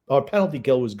penalty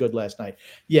kill was good last night.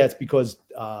 Yeah, it's because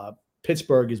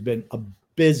Pittsburgh has been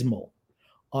abysmal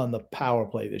on the power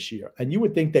play this year. And you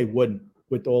would think they wouldn't.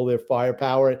 with all their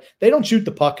firepower. They don't shoot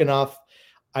the puck enough.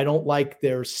 I don't like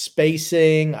their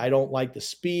spacing. I don't like the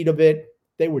speed of it.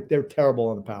 They're terrible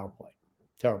on the power play.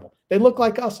 Terrible. They look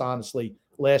like us, honestly,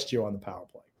 last year on the power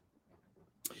play.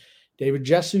 David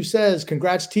Jesu says,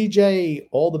 congrats, TJ.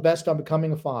 All the best on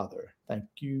becoming a father. Thank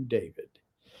you, David.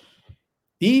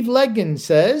 Eve Leggin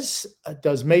says,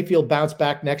 does Mayfield bounce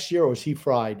back next year or is he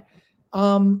fried? He's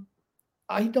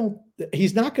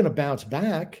not going to bounce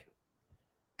back.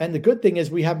 And the good thing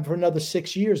is we have him for another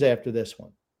 6 years after this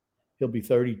one. He'll be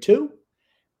 32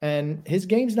 and his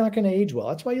game's not going to age well.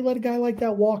 That's why you let a guy like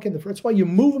that walk in the first. That's why you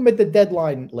move him at the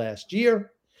deadline last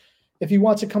year. If he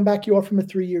wants to come back, you offer him a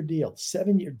 3-year deal.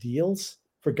 7-year deals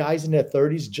for guys in their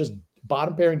 30s, just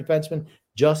bottom pairing defensemen,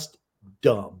 just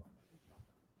dumb.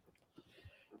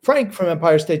 Frank from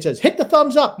Empire State says, hit the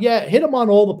thumbs up. Yeah, hit them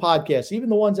on all the podcasts, even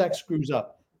the ones that screws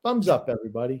up. Thumbs up,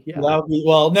 everybody. Yeah.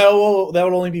 No, that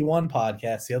would only be one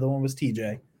podcast. The other one was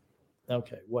TJ.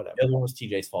 Okay, whatever. The other one was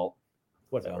TJ's fault.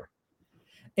 Whatever.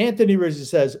 Anthony Rizzi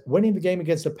says, winning the game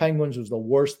against the Penguins was the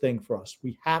worst thing for us.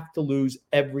 We have to lose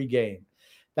every game.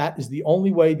 That is the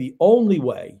only way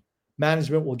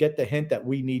management will get the hint that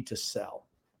we need to sell.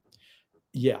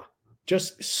 Yeah,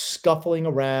 just scuffling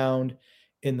around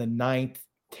in the 9th,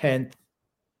 10th,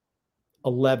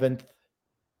 11th,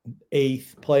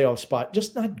 8th playoff spot.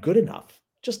 Just not good enough.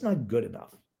 Just not good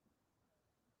enough.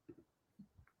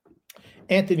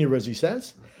 Anthony Rizzi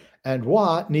says, and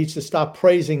Watt needs to stop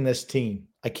praising this team.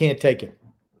 I can't take it.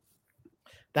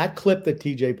 That clip that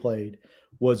TJ played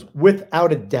was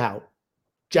without a doubt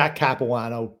Jack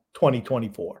Capuano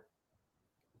 2024.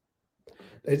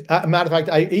 As a matter of fact,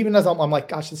 I'm like,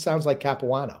 gosh, this sounds like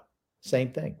Capuano.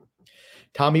 Same thing.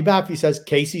 Tommy Baffy says,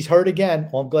 Casey's hurt again.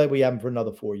 Well, I'm glad we have him for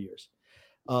another 4 years.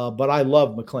 But I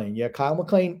love McLean. Yeah, Kyle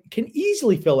McLean can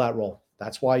easily fill that role.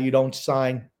 That's why you don't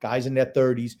sign guys in their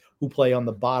 30s who play on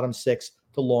the bottom 6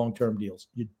 to long-term deals.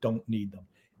 You don't need them.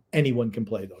 Anyone can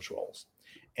play those roles.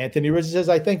 Anthony Rizzi says,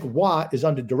 I think Watt is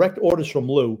under direct orders from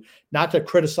Lou not to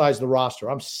criticize the roster.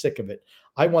 I'm sick of it.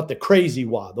 I want the crazy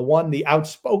Watt, the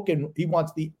outspoken. He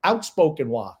wants the outspoken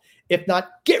Watt. If not,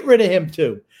 get rid of him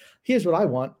too. Here's what I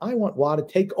want. I want Watt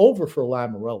to take over for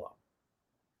Lamoriello.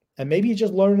 And maybe he's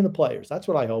just learning the players. That's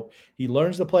what I hope. He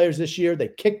learns the players this year. They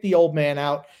kick the old man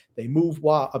out. They move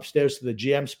Watt upstairs to the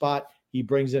GM spot. He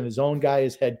brings in his own guy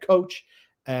as head coach,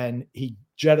 and he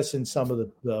jettisons some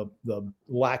of the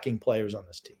lacking players on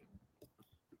this team.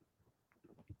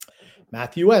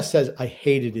 Matthew S. says, I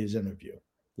hated his interview.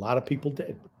 A lot of people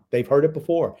did. They've heard it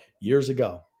before, years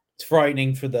ago. It's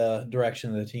frightening for the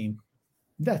direction of the team.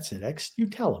 That's it, X. You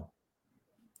tell him.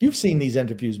 You've seen these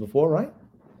interviews before, right?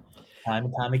 Time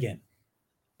and time again.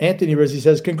 Anthony Rizzi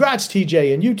says, congrats,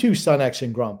 TJ, and you too, Son X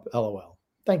and Grump. LOL.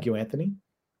 Thank you, Anthony.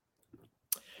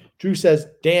 Drew says,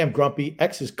 damn, Grumpy,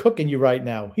 X is cooking you right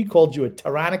now. He called you a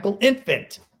tyrannical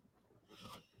infant.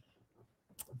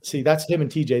 See, that's him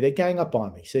and TJ. They gang up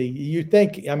on me. See, you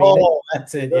think, I mean.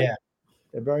 That's it, yeah.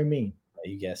 They're very mean.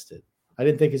 You guessed it. I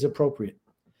didn't think it's appropriate.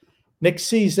 Nick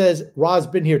C says, Ra's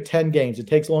been here 10 games. It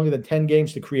takes longer than 10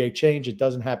 games to create change. It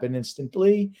doesn't happen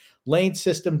instantly. Lane's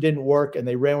system didn't work, and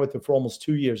they ran with it for almost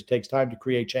 2 years. It takes time to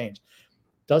create change.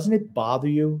 Doesn't it bother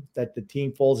you that the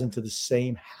team falls into the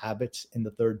same habits in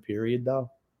the third period, though?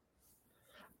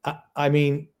 I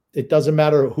mean, it doesn't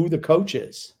matter who the coach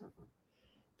is.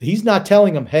 He's not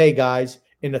telling them, hey, guys,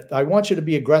 I want you to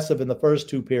be aggressive in the first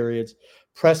 2 periods,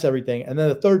 press everything, and then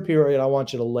the third period, I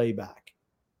want you to lay back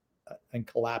and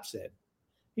collapse in.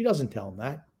 He doesn't tell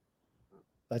them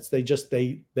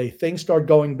that. Things start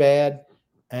going bad,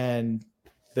 and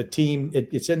the team,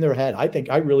 it's in their head.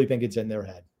 I really think it's in their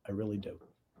head. I really do.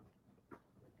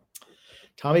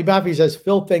 Tommy Baffy says,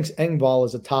 Phil thinks Engvall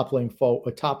is a top line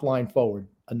forward.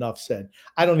 Enough said.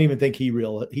 I don't even think he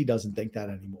doesn't think that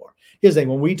anymore. Here's the thing.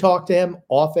 When we talk to him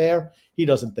off air, he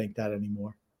doesn't think that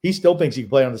anymore. He still thinks he can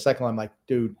play on the second line. I'm like,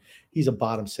 dude, he's a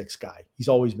bottom 6 guy. He's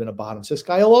always been a bottom 6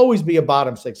 guy. He'll always be a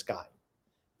bottom 6 guy.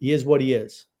 He is what he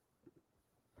is.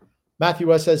 Matthew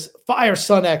West says, fire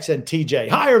Son X and TJ.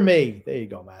 Hire me. There you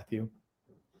go, Matthew.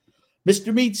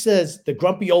 Mr. Meat says, the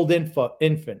grumpy old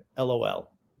infant. LOL.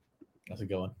 How's it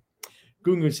going?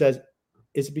 Gungun says,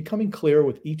 is it becoming clearer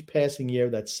with each passing year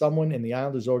that someone in the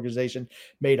Islanders organization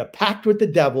made a pact with the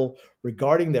devil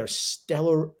regarding their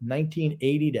stellar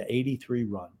 1980 to 83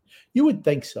 run? You would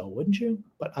think so, wouldn't you?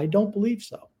 But I don't believe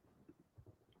so.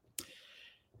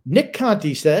 Nick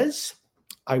Conti says,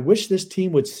 I wish this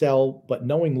team would sell, but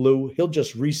knowing Lou, he'll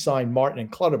just re-sign Martin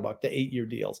and Clutterbuck to 8-year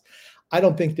deals. I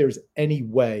don't think there's any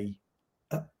way.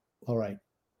 All right,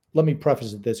 let me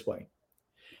preface it this way.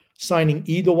 Signing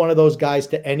either one of those guys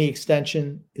to any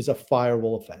extension is a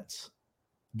fireable offense.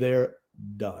 They're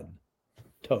done.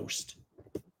 Toast.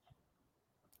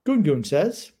 Goon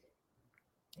says,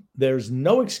 there's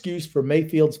no excuse for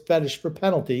Mayfield's fetish for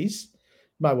penalties. You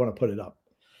might want to put it up.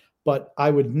 But I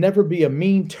would never be a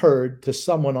mean turd to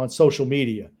someone on social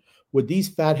media. Would these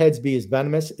fatheads be as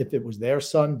venomous if it was their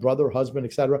son, brother, husband,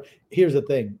 etc.? Here's the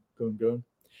thing, Goon.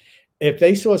 If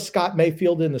they saw Scott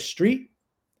Mayfield in the street,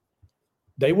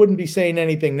 they wouldn't be saying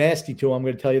anything nasty to him. I'm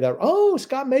going to tell you that. Oh,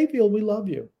 Scott Mayfield, we love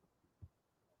you.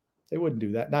 They wouldn't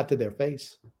do that. Not to their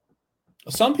face.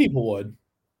 Some people would.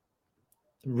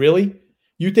 Really?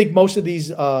 You think most of these,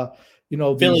 Philly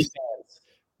fans,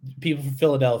 people from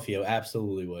Philadelphia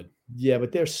absolutely would. Yeah,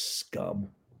 but they're scum.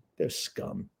 They're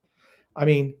scum. I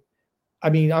mean,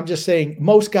 I'm just saying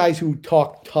most guys who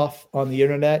talk tough on the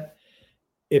internet,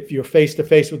 if you're face to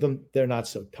face with them, they're not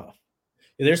so tough.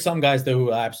 Yeah, there's some guys though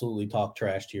who absolutely talk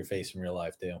trash to your face in real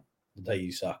life too. They'll tell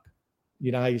you suck.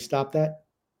 You know how you stop that?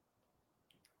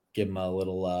 Give them a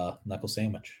little knuckle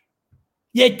sandwich.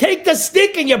 You take the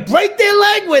stick and you break their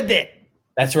leg with it.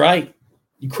 That's right.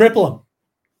 You cripple them.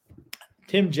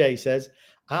 Tim J says,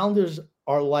 Islanders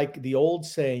are like the old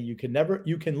saying, you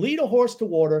can lead a horse to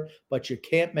water, but you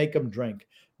can't make him drink.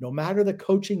 No matter the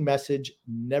coaching message,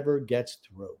 never gets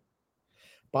through.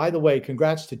 By the way,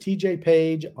 congrats to TJ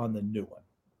Page on the new one.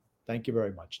 Thank you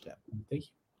very much, Tim. Thank you.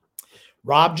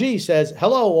 Rob G says,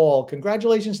 hello all.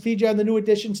 Congratulations, TJ, on the new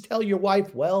additions. Tell your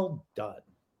wife, well done.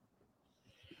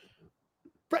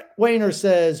 Brett Wayner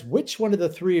says, which one of the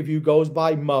three of you goes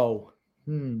by Mo?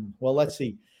 Well, let's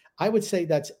see. I would say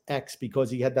that's X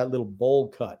because he had that little bowl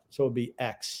cut. So it would be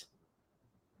X.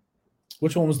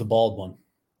 Which one was the bald one?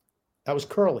 That was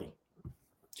Curly.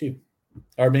 Two.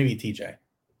 Or maybe TJ.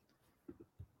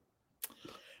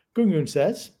 Goon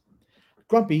says,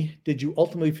 Grumpy, did you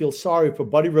ultimately feel sorry for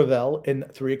Buddy Revell in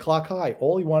 3 O'Clock High?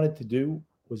 All he wanted to do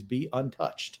was be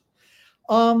untouched.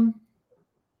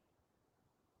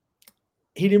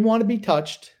 He didn't want to be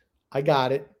touched. I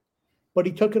got it. But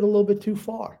he took it a little bit too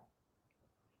far.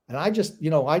 And I just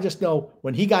know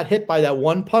when he got hit by that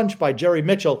one punch by Jerry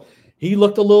Mitchell, he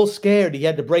looked a little scared. He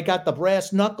had to break out the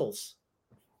brass knuckles.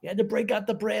 He couldn't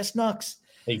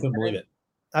believe it.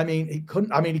 He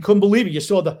couldn't believe it. You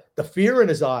saw the fear in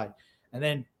his eye. And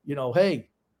then, hey,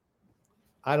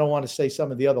 I don't want to say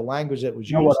some of the other language that was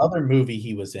used. You know what other movie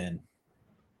he was in?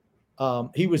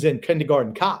 He was in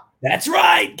Kindergarten Cop. That's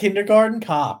right. Kindergarten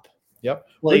Cop. Yep.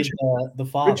 Played the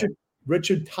father.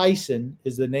 Richard Tyson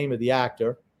is the name of the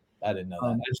actor. I didn't know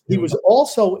that. He was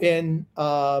also in,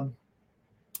 I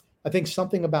think,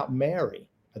 Something About Mary.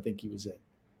 I think he was in.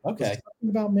 Okay. Something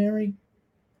About Mary.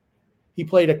 He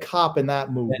played a cop in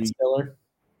that movie. Ben Stiller.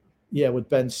 Yeah, with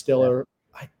Ben Stiller.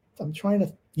 Yeah. I'm trying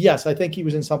to. Yes, I think he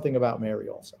was in Something About Mary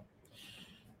also.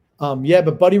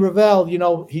 But Buddy Revell,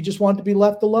 he just wanted to be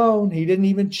left alone. He didn't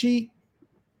even cheat.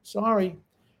 Sorry.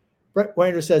 Brett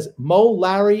Wainer says, Mo,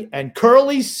 Larry, and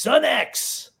Curly's son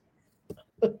X.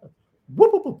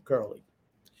 Whoop, whoop, whoop, Curly.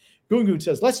 Goon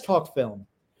says, let's talk film.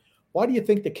 Why do you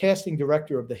think the casting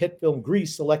director of the hit film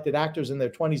Grease selected actors in their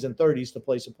 20s and 30s to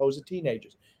play supposed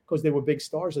teenagers? Because they were big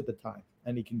stars at the time,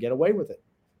 and he can get away with it.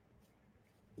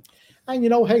 And,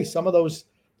 hey, some of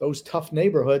those tough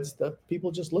neighborhoods, the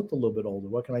people just looked a little bit older.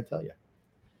 What can I tell you?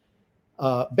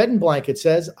 Bed and Blanket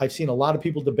says, I've seen a lot of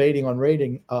people debating on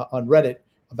Reddit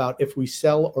about if we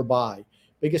sell or buy.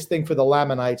 Biggest thing for the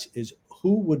Lamanites is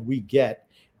who would we get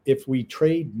if we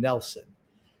trade Nelson?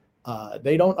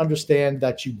 They don't understand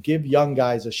that you give young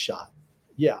guys a shot.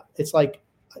 Yeah, it's like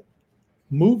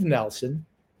move Nelson,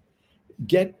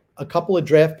 get a couple of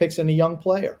draft picks and a young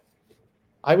player.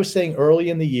 I was saying early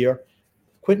in the year,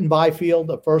 Quentin Byfield,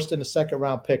 a first and a second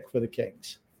round pick for the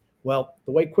Kings. Well,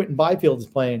 the way Quentin Byfield is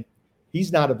playing,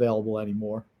 he's not available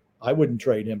anymore. I wouldn't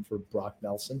trade him for Brock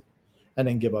Nelson and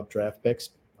then give up draft picks.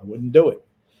 I wouldn't do it.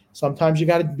 Sometimes you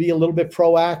got to be a little bit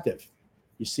proactive.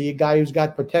 You see a guy who's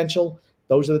got potential,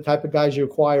 those are the type of guys you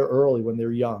acquire early when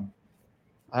they're young.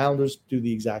 Islanders do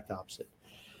the exact opposite.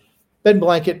 Ben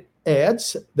Blanket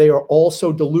adds, they are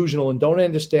also delusional and don't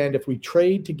understand if we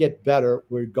trade to get better,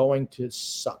 we're going to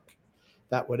suck.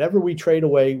 That whatever we trade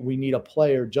away, we need a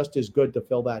player just as good to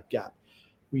fill that gap.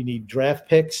 We need draft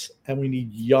picks and we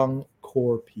need young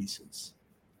core pieces.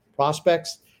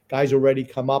 Prospects, guys already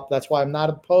come up. That's why I'm not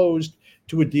opposed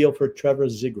to a deal for Trevor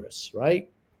Zegras, right?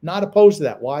 Not opposed to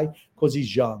that. Why? Because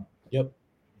he's young. Yep.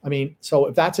 So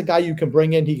if that's a guy you can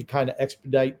bring in, he can kind of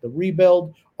expedite the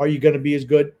rebuild. Are you going to be as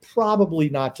good? Probably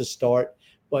not to start,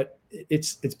 but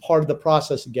it's part of the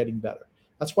process of getting better.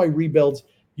 That's why rebuilds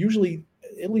usually,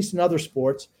 at least in other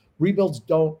sports, rebuilds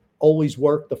don't always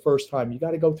work the first time. You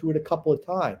got to go through it a couple of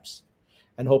times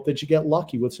and hope that you get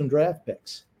lucky with some draft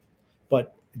picks.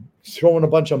 But throwing a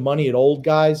bunch of money at old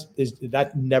guys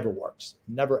that never works.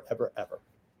 Never, ever, ever.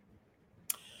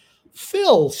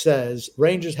 Phil says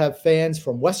Rangers have fans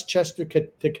from Westchester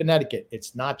to Connecticut.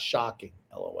 It's not shocking.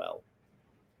 LOL.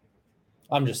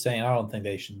 I'm just saying, I don't think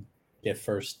they should get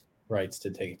first rights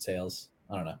to ticket sales.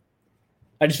 I don't know.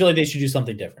 I just feel like they should do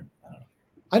something different.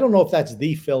 I don't know if that's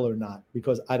the Phil or not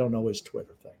because I don't know his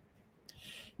Twitter thing.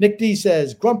 Nick D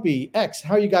says, Grumpy X,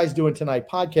 how are you guys doing tonight?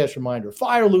 Podcast reminder.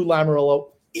 Fire Lou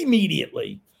Lamoriello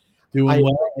immediately. Doing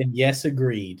well, and yes,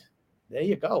 agreed. There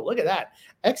you go. Look at that.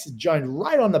 X is joined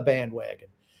right on the bandwagon.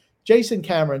 Jason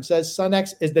Cameron says, Son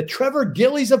X is the Trevor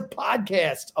Gillies of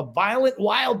podcasts, a violent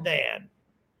wild man.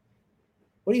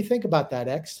 What do you think about that,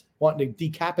 X? Wanting to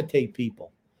decapitate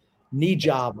people. Knee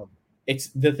job them. It's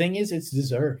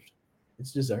deserved.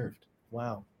 It's deserved.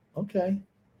 Wow. Okay.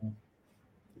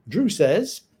 Drew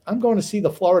says, I'm going to see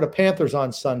the Florida Panthers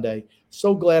on Sunday.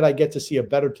 So glad I get to see a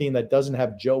better team that doesn't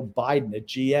have Joe Biden at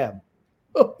GM.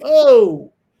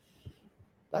 Oh,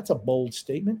 that's a bold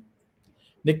statement.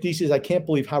 Nick D says, I can't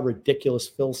believe how ridiculous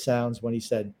Phil sounds when he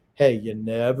said, hey, you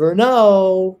never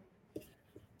know.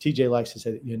 TJ likes to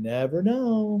say that you never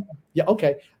know. Yeah,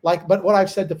 okay. But what I've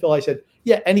said to Phil, I said,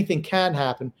 yeah, anything can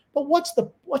happen. But what's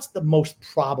the most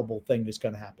probable thing that's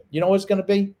going to happen? You know what it's going to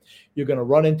be? You're going to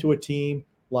run into a team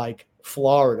like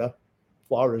Florida.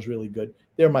 Florida's really good.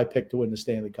 They're my pick to win the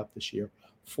Stanley Cup this year.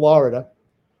 Florida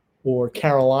or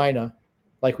Carolina,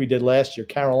 like we did last year.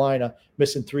 Carolina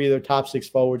missing 3 of their top 6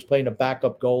 forwards, playing a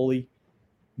backup goalie.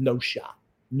 No shot.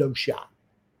 No shot.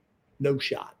 No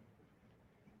shot.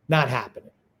 Not happening.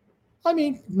 I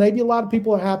mean, maybe a lot of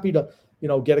people are happy to,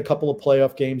 get a couple of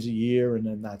playoff games a year, and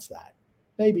then that's that.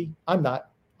 Maybe. I'm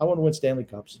not. I want to win Stanley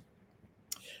Cups.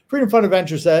 Freedom Fund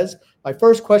Adventure says, my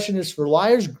first question is for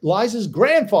Liza's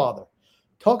grandfather.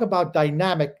 Talk about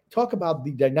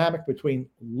the dynamic between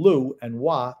Lou and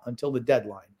Wah until the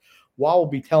deadline. Wah will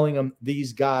be telling him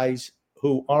these guys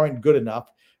who aren't good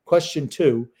enough. Question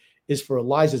 2 is for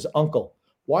Liza's uncle.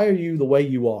 Why are you the way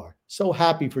you are? So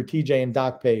happy for TJ and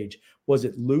Doc Page. Was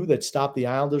it Lou that stopped the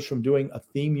Islanders from doing a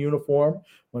theme uniform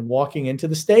when walking into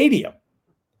the stadium?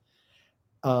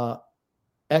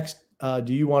 X,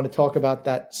 do you want to talk about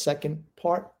that second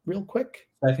part real quick?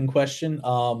 Second question.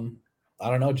 I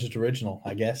don't know, just original,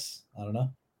 I guess. I don't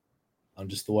know. I'm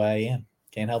just the way I am.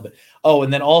 Can't help it. Oh,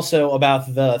 and then also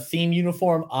about the theme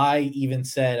uniform, I even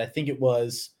said, I think it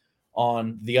was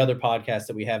on the other podcast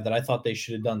that we have, that I thought they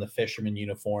should have done the fisherman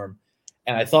uniform.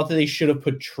 And I thought that they should have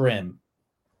put trim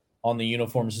on the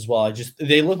uniforms as well.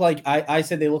 They look like, I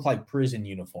said they look like prison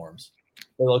uniforms.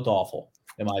 They looked awful,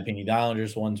 in my opinion. The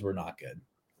Islanders ones were not good.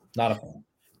 Not a fan.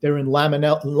 They're in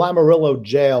Lamoriello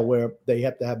jail where they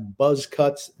have to have buzz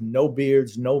cuts, no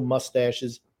beards, no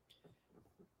mustaches.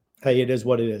 Hey, it is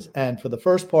what it is. And for the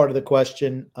first part of the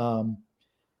question,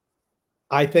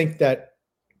 I think that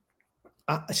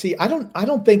I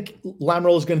don't think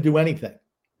Lamoriello is going to do anything.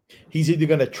 He's either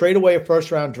going to trade away a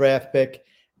first-round draft pick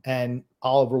and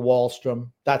Oliver Wahlstrom.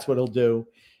 That's what he'll do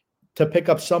to pick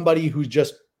up somebody who's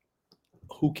just,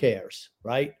 who cares,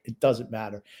 right? It doesn't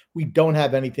matter. We don't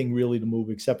have anything really to move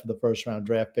except for the first-round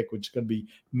draft pick, which is going to be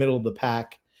middle of the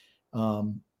pack.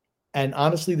 And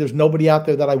honestly, there's nobody out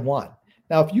there that I want.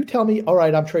 Now, if you tell me, all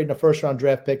right, I'm trading a first-round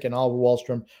draft pick and Oliver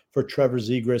Wahlstrom for Trevor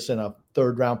Zegras and a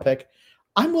third-round pick,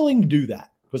 I'm willing to do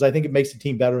that because I think it makes the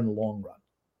team better in the long run.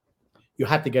 You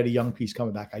have to get a young piece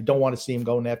coming back. I don't want to see him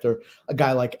going after a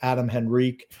guy like Adam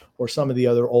Henrique or some of the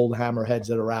other old hammerheads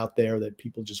that are out there that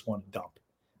people just want to dump.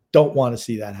 Don't want to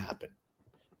see that happen.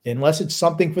 Unless it's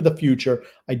something for the future,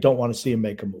 I don't want to see him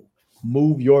make a move.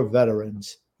 Move your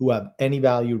veterans who have any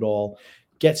value at all.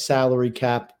 Get salary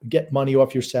cap, get money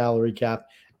off your salary cap,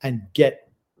 and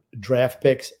get draft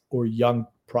picks or young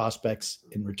prospects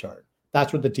in return.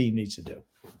 That's what the team needs to do.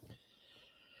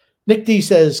 Nick D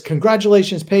says,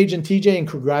 congratulations, Paige and TJ, and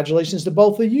congratulations to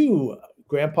both of you,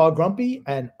 Grandpa Grumpy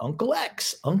and Uncle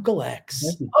X. Uncle X.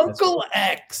 Uncle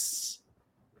X.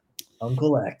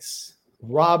 Uncle X.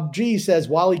 Rob G says,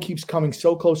 Wally keeps coming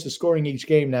so close to scoring each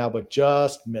game now, but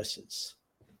just misses.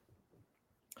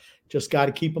 Just got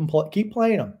to keep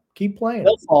playing them. Keep playing.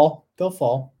 They'll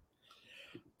fall.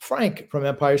 Frank from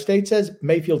Empire State says,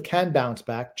 Mayfield can bounce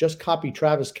back. Just copy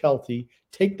Travis Kelce.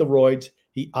 Take the roids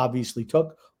he obviously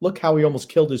took. Look how he almost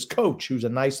killed his coach, who's a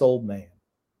nice old man.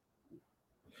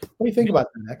 What do you think about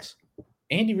that, X?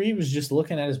 Andy Reid was just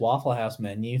looking at his Waffle House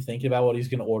menu, thinking about what he's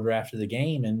going to order after the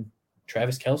game, and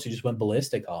Travis Kelce just went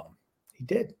ballistic on him. He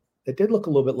did. It did look a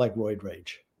little bit like roid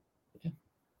rage.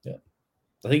 Yeah.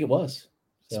 I think it was.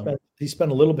 So. He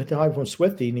spent a little bit of time from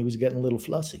Swifty, and he was getting a little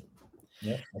flussy.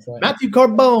 Yeah, that's right. Matthew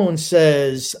Carbone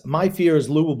says, my fear is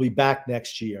Lou will be back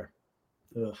next year.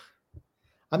 Ugh.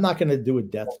 I'm not going to do a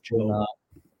death joke.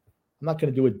 I'm not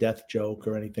going to do a death joke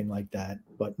or anything like that,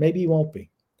 but maybe he won't be.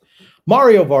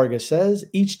 Mario Vargas says,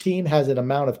 each team has an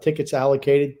amount of tickets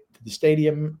allocated to the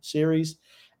stadium series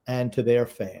and to their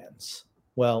fans.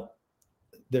 Well,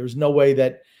 there's no way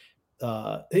that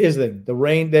here's the thing.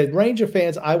 The Ranger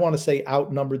fans, I want to say,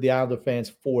 outnumbered the Islander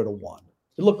fans 4-1.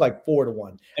 It looked like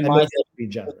 4-1. And might be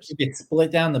generous. If it's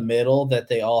split down the middle, that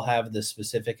they all have the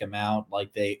specific amount,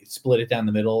 like they split it down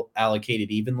the middle,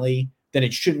 allocated evenly, then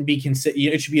it shouldn't be considered.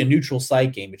 It should be a neutral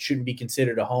site game. It shouldn't be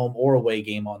considered a home or away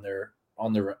game on their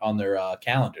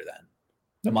calendar. Then,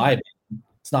 in my opinion,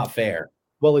 it's not fair.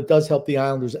 Well, it does help the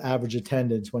Islanders' average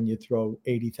attendance when you throw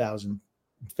 80,000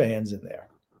 fans in there.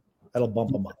 That'll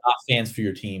bump them up. Not fans for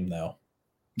your team, though.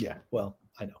 Yeah, well,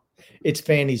 I know. It's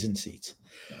fannies and seats.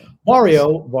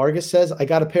 Mario Vargas says, I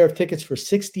got a pair of tickets for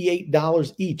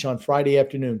 $68 each on Friday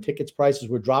afternoon. Tickets prices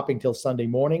were dropping till Sunday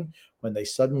morning when they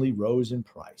suddenly rose in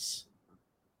price.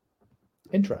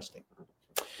 Interesting.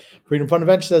 Freedom Fund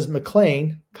Adventure says,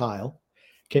 McLean, Kyle,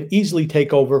 can easily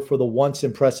take over for the once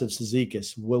impressive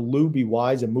Cizikas. Will Lou be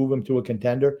wise and move him to a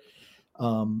contender?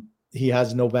 He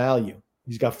has no value.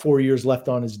 He's got 4 years left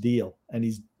on his deal, and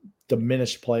he's a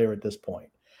diminished player at this point.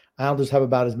 Islanders have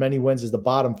about as many wins as the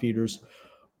bottom feeders.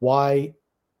 Why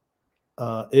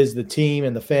is the team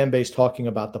and the fan base talking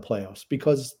about the playoffs?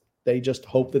 Because they just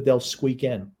hope that they'll squeak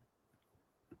in.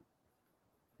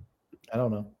 I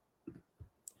don't know.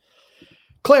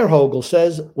 Claire Hogle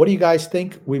says, what do you guys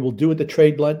think we will do at the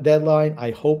trade deadline?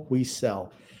 I hope we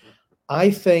sell.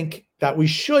 I think that we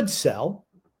should sell.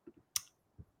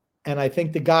 And I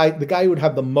think the guy who would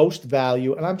have the most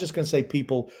value, and I'm just going to say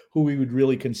people who we would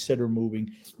really consider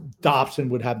moving, Dobson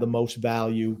would have the most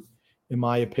value, in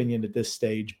my opinion, at this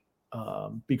stage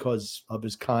because of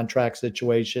his contract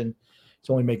situation. He's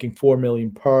only making $4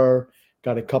 million per,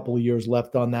 got a couple of years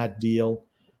left on that deal.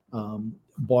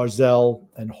 Barzal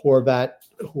and Horvat,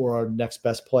 who are our next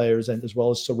best players, and as well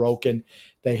as Sorokin,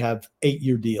 they have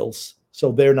 8-year deals.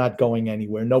 So they're not going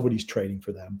anywhere. Nobody's trading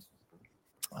for them.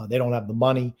 They don't have the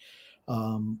money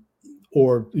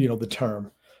or, the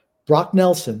term. Brock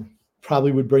Nelson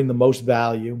probably would bring the most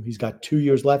value. He's got 2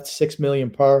 years left, $6 million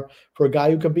per, for a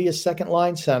guy who could be a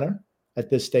second-line center at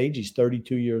this stage. He's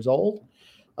 32 years old.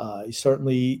 He's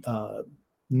certainly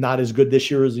not as good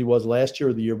this year as he was last year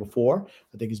or the year before.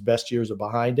 I think his best years are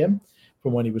behind him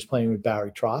from when he was playing with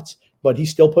Barry Trotz. But he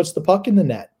still puts the puck in the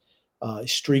net.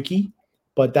 Streaky.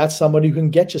 But that's somebody who can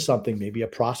get you something, maybe a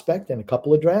prospect and a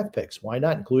couple of draft picks. Why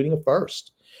not, including a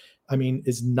first? I mean,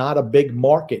 it's not a big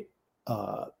market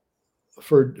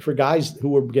for guys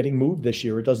who are getting moved this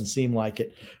year. It doesn't seem like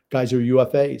it. Guys who are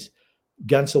UFAs.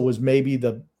 Gensel was maybe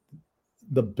the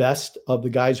best of the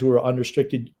guys who are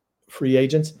unrestricted free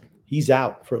agents. He's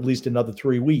out for at least another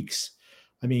 3 weeks.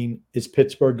 I mean, is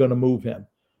Pittsburgh going to move him?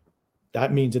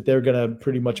 That means that they're going to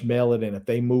pretty much mail it in. If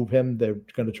they move him, they're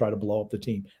going to try to blow up the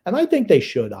team. And I think they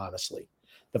should, honestly.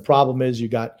 The problem is you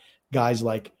got guys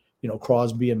like,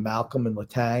 Crosby and Malcolm and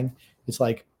Letang. It's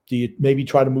like, do you maybe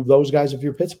try to move those guys if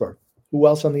you're Pittsburgh? Who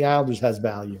else on the Islanders has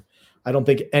value? I don't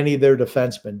think any of their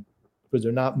defensemen, because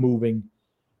they're not moving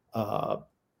Romanoff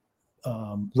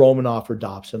or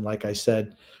Dobson. Like I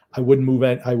said, I would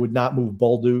not move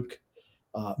Bolduc.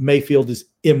 Mayfield is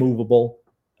immovable.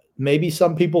 Maybe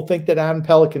some people think that Adam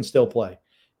Pelech can still play.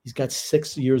 He's got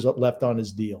 6 years left on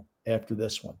his deal after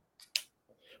this one.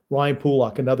 Ryan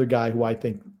Pulock, another guy who I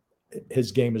think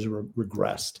his game has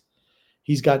regressed.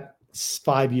 He's got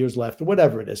 5 years left, or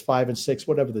whatever it is, 5 and 6,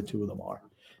 whatever the two of them are.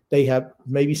 They have,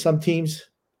 maybe some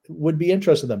teams would be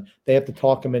interested in them. They have to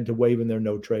talk them into waiving their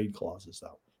no trade clauses,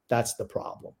 though. That's the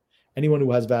problem. Anyone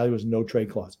who has value has no trade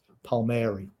clause.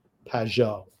 Palmieri,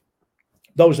 Pajot.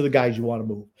 Those are the guys you want to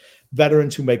move.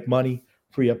 Veterans who make money,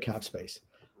 free up cap space.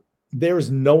 There is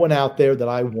no one out there that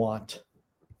I want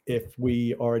if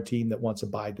we are a team that wants to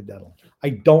buy the deadline. I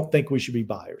don't think we should be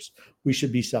buyers. We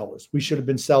should be sellers. We should have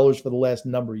been sellers for the last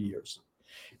number of years.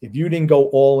 If you didn't go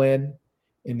all in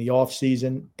the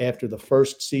offseason after the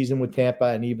first season with Tampa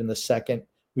and even the second,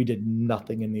 we did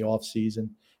nothing in the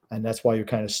offseason, and that's why you're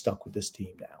kind of stuck with this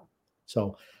team now.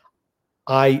 So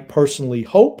I personally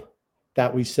hope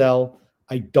that we sell.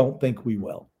 I don't think we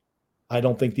will. I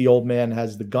don't think the old man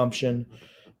has the gumption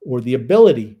or the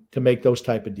ability to make those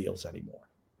type of deals anymore.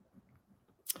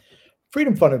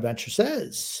 Freedom Fund Adventure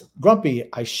says, Grumpy,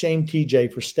 I shame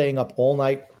TJ for staying up all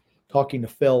night talking to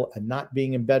Phil and not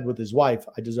being in bed with his wife.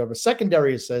 I deserve a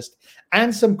secondary assist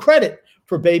and some credit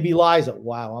for baby Liza.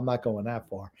 Wow, I'm not going that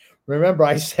far. Remember,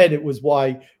 I said it was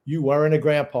why you weren't a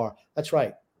grandpa. That's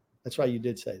right. That's right. You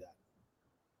did say that.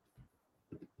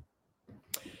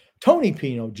 Tony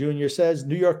Pino Jr. says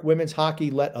New York women's hockey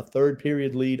let a third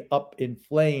period lead up in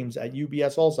flames at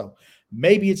UBS also.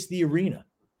 Maybe it's the arena.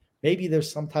 Maybe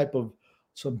there's some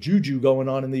juju going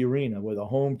on in the arena where the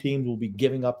home team will be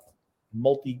giving up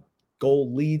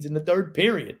multi-goal leads in the third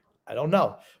period. I don't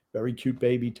know. Very cute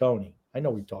baby Tony. I know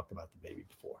we've talked about the baby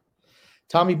before.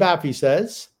 Tommy Baffy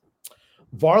says,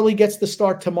 Varley gets the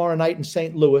start tomorrow night in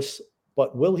St. Louis,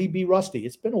 but will he be rusty?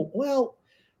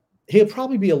 He'll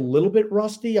probably be a little bit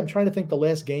rusty. I'm trying to think the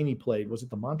last game he played. Was it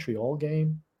the Montreal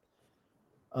game?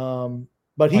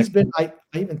 But he's been – I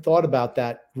even thought about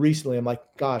that recently. I'm like,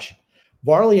 gosh,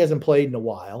 Varley hasn't played in a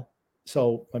while.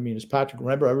 So, I mean, as Patrick,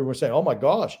 remember everyone was saying, oh, my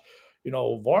gosh,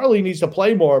 Varley needs to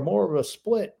play more of a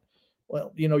split.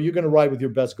 Well, you're going to ride with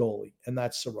your best goalie, and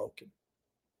that's Sorokin.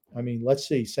 I mean, let's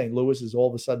see. St. Louis is all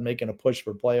of a sudden making a push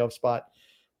for a playoff spot.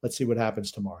 Let's see what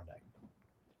happens tomorrow night.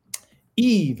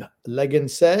 Eve Legan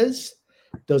says,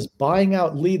 does buying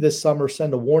out Lee this summer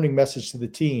send a warning message to the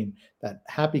team that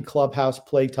happy clubhouse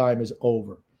playtime is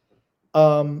over?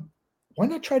 Why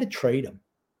not try to trade him?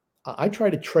 I try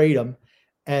to trade him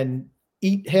and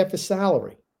eat half his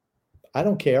salary. I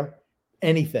don't care.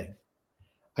 Anything.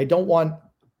 I don't want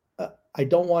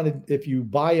it. If you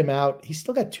buy him out, he's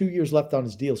still got 2 years left on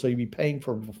his deal, so you'd be paying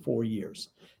for him for 4 years.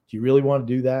 Do you really want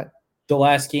to do that? The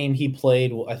last game he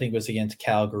played, I think, was against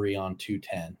Calgary on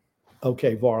 2-10.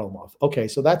 Okay, Varlamov. Okay,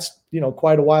 so that's,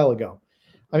 quite a while ago.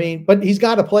 I mean, but he's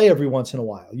got to play every once in a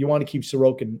while. You want to keep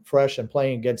Sorokin fresh and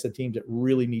playing against the teams that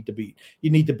really need to beat. You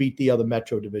need to beat the other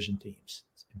Metro Division teams.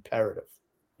 It's imperative.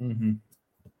 Mm-hmm.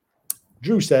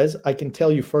 Drew says, I can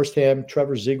tell you firsthand,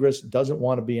 Trevor Zegras doesn't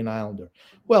want to be an Islander.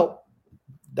 Well,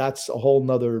 that's a whole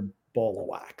nother ball of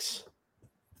wax.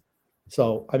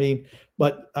 So, like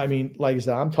I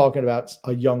said, I'm talking about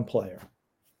a young player.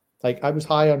 Like, I was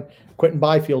high on Quentin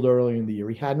Byfield earlier in the year.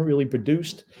 He hadn't really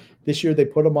produced. This year, they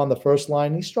put him on the first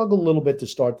line. He struggled a little bit to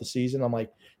start the season. I'm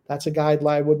like, that's a guy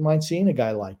I wouldn't mind seeing a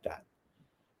guy like that.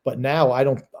 But now I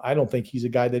don't think he's a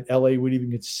guy that LA would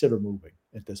even consider moving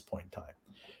at this point in time.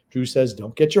 Drew says,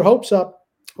 don't get your hopes up.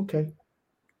 Okay.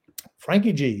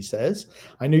 Frankie G says,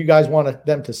 I knew you guys wanted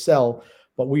them to sell,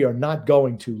 but we are not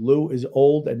going to. Lou is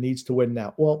old and needs to win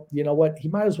now. Well, you know what? He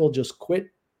might as well just quit.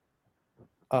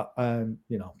 I'll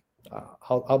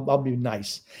be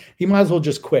nice. He might as well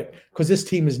just quit because this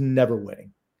team is never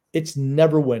winning. It's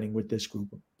never winning with this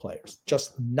group of players.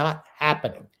 Just not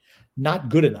happening. Not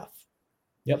good enough.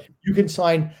 Yep. You can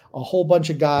sign a whole bunch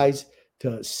of guys to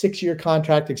 6-year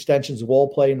contract extensions of all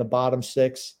play in the bottom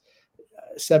 6,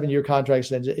 7-year contract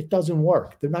extensions. It doesn't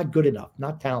work. They're not good enough,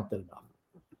 not talented enough.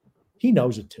 He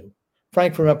knows it too.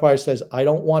 Frank from Empire says, I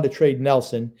don't want to trade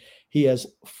Nelson. He has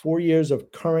 4 years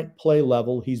of current play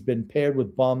level. He's been paired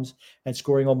with bums and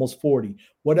scoring almost 40.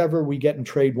 Whatever we get in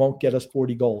trade won't get us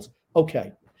 40 goals.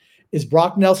 Okay. Is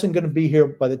Brock Nelson going to be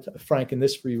here Frank, and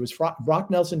this for you, is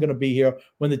Brock Nelson going to be here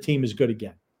when the team is good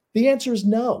again? The answer is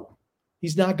no.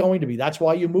 He's not going to be. That's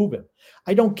why you move him.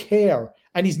 I don't care.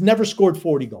 And he's never scored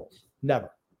 40 goals.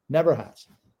 Never. Never has.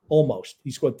 Almost.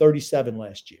 He scored 37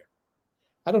 last year.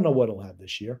 I don't know what he'll have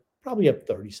this year. Probably have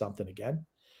 30-something again,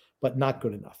 but not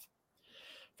good enough.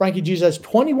 Frankie G says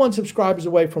 21 subscribers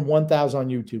away from 1,000 on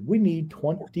YouTube. We need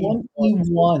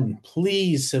 21.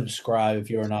 Please subscribe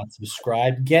if you are not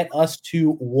subscribed. Get us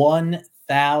to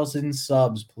 1,000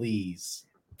 subs, please.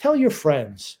 Tell your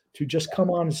friends to just come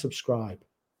on and subscribe.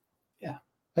 Yeah.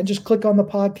 And just click on the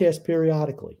podcast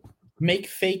periodically. Make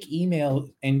fake email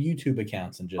and YouTube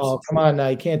accounts and just. Oh, come on now.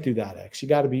 You can't do that, X. You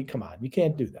got to be, come on. You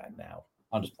can't do that now.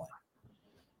 I'm just playing.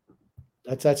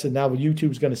 That's it. Now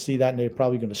YouTube's going to see that, and they're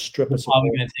probably going to strip us.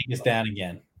 Probably going to take us down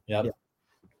again. Yep.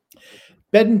 Yeah.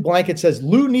 Bed and Blanket says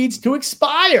Lou needs to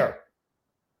expire.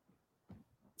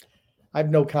 I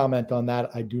have no comment on that.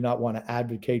 I do not want to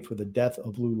advocate for the death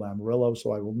of Lou Lamoriello,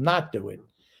 so I will not do it,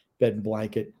 Bed and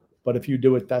Blanket. But if you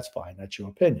do it, that's fine. That's your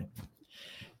opinion.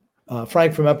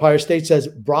 Frank from Empire State says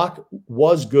Brock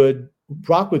was good.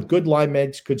 Brock with good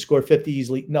linemen could score 50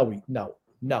 easily. No.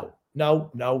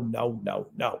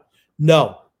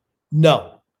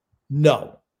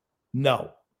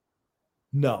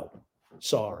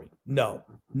 Sorry. No,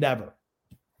 never.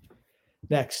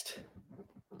 Next.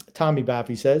 Tommy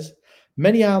Baffy says,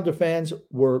 many Islander fans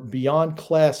were beyond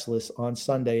classless on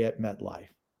Sunday at MetLife.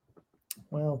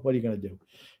 Well, what are you going to do?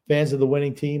 Fans of the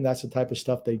winning team, that's the type of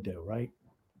stuff they do, right?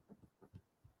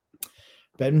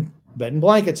 Ben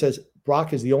Blanket says,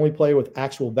 Brock is the only player with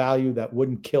actual value that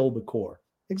wouldn't kill the core.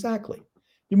 Exactly.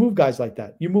 You move guys like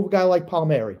that. You move a guy like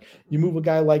Palmieri. You move a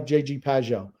guy like J.G.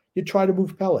 Pajot. You try to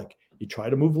move Pelech. You try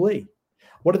to move Lee.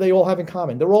 What do they all have in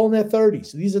common? They're all in their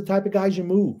 30s. These are the type of guys you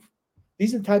move.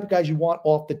 These are the type of guys you want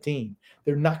off the team.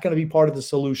 They're not going to be part of the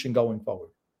solution going forward.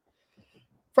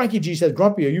 Frankie G says,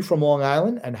 Grumpy, are you from Long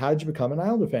Island? And how did you become an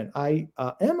Islander fan? I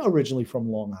am originally from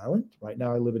Long Island. Right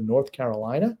now I live in North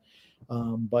Carolina.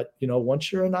 But,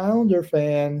 once you're an Islander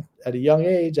fan at a young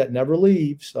age, that never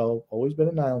leaves. So always been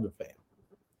an Islander fan.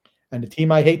 And the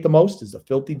team I hate the most is the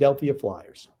Philadelphia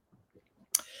Flyers.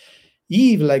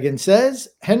 Eve Leggin says,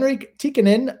 Henrik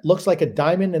Tikkanen looks like a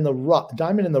diamond in the rough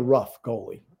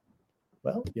goalie.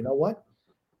 Well, you know what?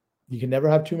 You can never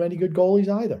have too many good goalies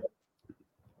either.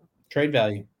 Trade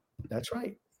value. That's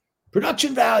right.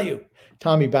 Production value.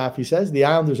 Tommy Baffy says, the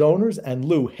Islanders owners and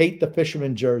Lou hate the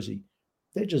Fisherman jersey.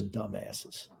 They're just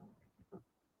dumbasses.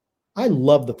 I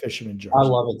love the Fisherman jersey. I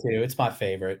love it too. It's my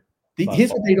favorite.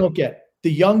 Here's what they don't get.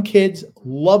 The young kids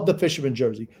love the Fisherman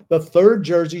jersey. The third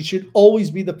jersey should always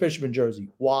be the Fisherman jersey.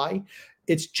 Why?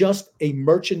 It's just a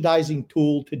merchandising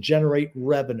tool to generate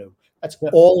revenue. That's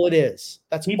all it is.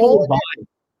 That's all it is.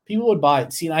 People would buy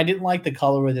it. See, I didn't like the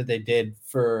colorway that they did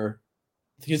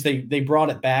because they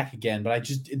brought it back again, but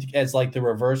as like the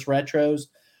reverse retros,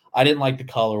 I didn't like the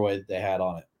colorway that they had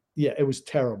on it. Yeah, it was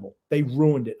terrible. They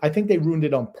ruined it. I think they ruined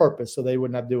it on purpose so they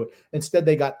wouldn't have to do it. Instead,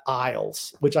 they got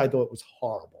aisles, which I thought was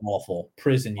horrible. Awful.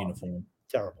 Prison uniform.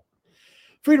 Terrible.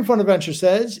 Freedom Front Adventure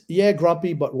says, yeah,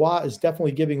 Grumpy, but Wah is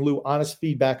definitely giving Lou honest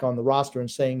feedback on the roster and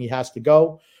saying he has to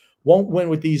go. Won't win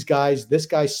with these guys. This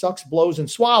guy sucks, blows, and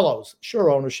swallows.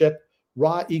 Sure, ownership.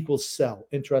 Raw equals sell.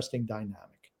 Interesting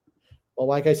dynamic. Well,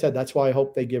 like I said, that's why I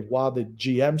hope they give Wah the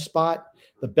GM spot.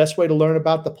 The best way to learn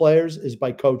about the players is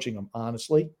by coaching them,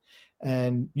 honestly.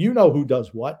 And you know who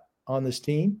does what on this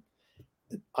team.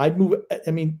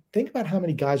 Think about how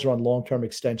many guys are on long-term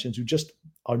extensions who just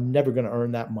are never going to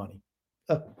earn that money.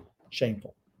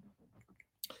 Shameful.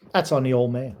 That's on the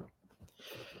old man.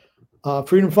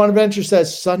 Freedom Fun Adventure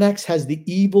says, Sun X has the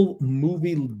evil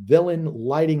movie villain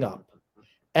lighting up.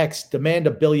 X demand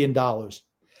 $1 billion.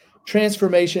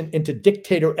 Transformation into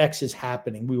Dictator X is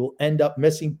happening. We will end up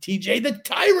missing TJ the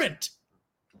Tyrant.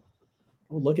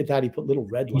 Oh, look at that. He put little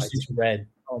red lights. It's red.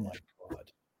 Oh, my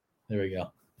God. There we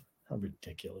go. How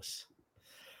ridiculous.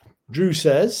 Drew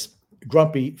says,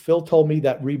 Grumpy, Phil told me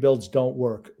that rebuilds don't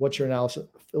work. What's your analysis?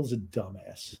 Phil's a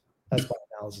dumbass. That's my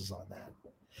analysis on that.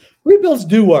 Rebuilds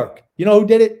do work. You know who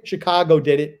did it? Chicago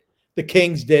did it. The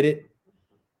Kings did it.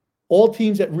 All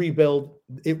teams that rebuild,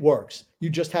 it works. You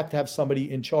just have to have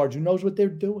somebody in charge who knows what they're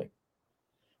doing.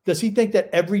 Does he think that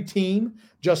every team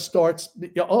just starts,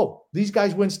 these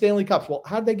guys win Stanley Cups? Well,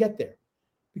 how did they get there?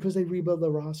 Because they rebuild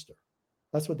the roster.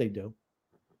 That's what they do.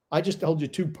 I just told you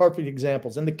two perfect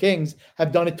examples, and the Kings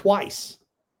have done it twice.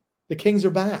 The Kings are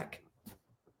back,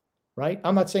 right?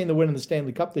 I'm not saying they're winning the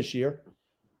Stanley Cup this year.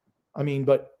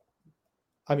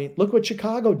 Look what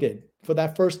Chicago did for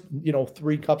that first,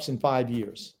 3 cups in 5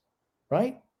 years,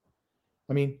 right?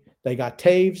 They got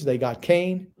Taves, they got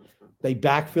Kane, they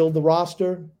backfilled the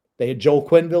roster. They had Joel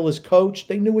Quenneville as coach.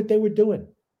 They knew what they were doing.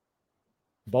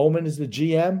 Bowman is the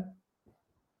GM.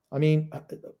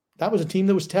 That was a team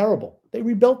that was terrible. They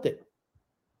rebuilt it.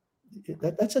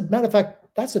 That's a matter of fact,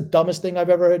 that's the dumbest thing I've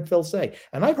ever heard Phil say.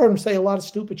 And I've heard him say a lot of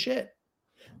stupid shit.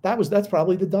 That's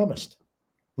probably the dumbest.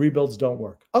 Rebuilds don't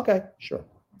work. Okay, sure.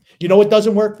 You know what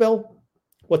doesn't work, Phil?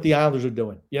 What the Islanders are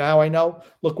doing. You know how I know?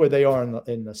 Look where they are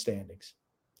in the standings.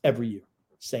 Every year.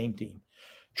 Same team.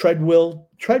 Treadwheel.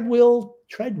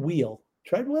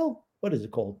 What is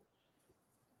it called?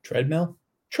 Treadmill?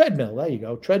 Treadmill. There you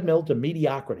go. Treadmill to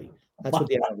mediocrity. That's what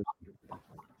the Islanders do.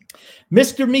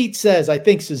 Mr. Meat says, I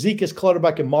think Cizikas,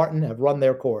 Clutterbuck, and Martin have run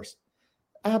their course.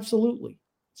 Absolutely.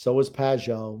 So is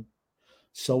Pajot.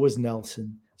 So is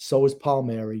Nelson. So is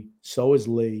Palmieri. So is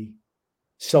Lee.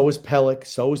 So is Pellick.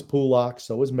 So is Pulak.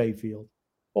 So is Mayfield.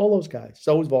 All those guys.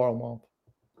 So is Varlamov.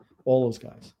 All those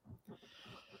guys.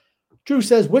 Drew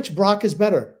says, which Brock is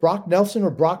better, Brock Nelson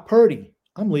or Brock Purdy?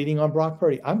 I'm leading on Brock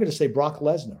Purdy. I'm going to say Brock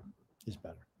Lesnar is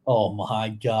better. Oh, my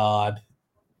God.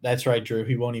 That's right, Drew.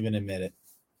 He won't even admit it.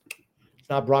 It's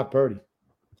not Brock Purdy.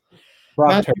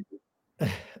 Matthew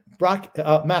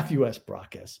S.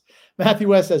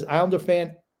 Matthew S. says, Islander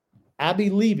fan Abby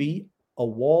Levy, a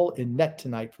wall in net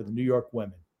tonight for the New York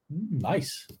women.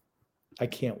 Nice. I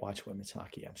can't watch women's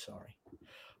hockey. I'm sorry.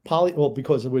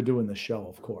 Because we're doing the show,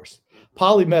 of course.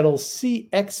 Polymetal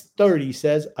CX30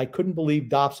 says, I couldn't believe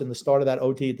Dobson, the start of that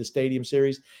OT at the Stadium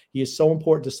Series. He is so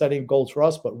important to setting goals for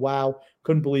us, but wow,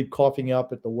 couldn't believe coughing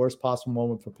up at the worst possible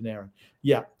moment for Panarin.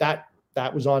 Yeah, that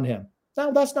was on him. Now,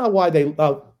 that's not why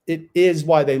it is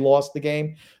why they lost the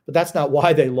game, but that's not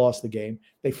why they lost the game.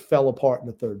 They fell apart in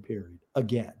the third period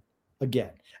again.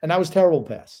 And that was terrible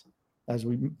pass. as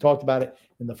we talked about it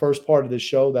in the first part of the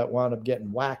show that wound up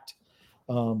getting whacked.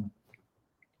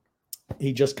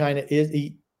 He just kind of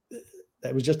is.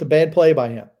 That was just a bad play by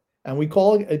him. And we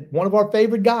call it one of our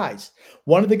favorite guys.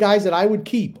 One of the guys that I would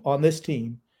keep on this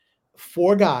team,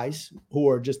 4 guys who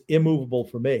are just immovable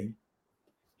for me.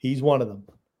 He's one of them.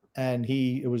 And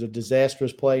it was a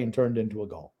disastrous play and turned into a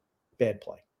goal. Bad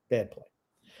play.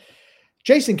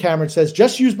 Jason Cameron says,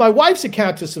 just use my wife's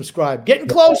account to subscribe. Getting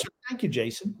closer. Thank you,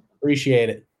 Jason. Appreciate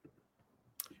it.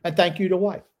 And thank you to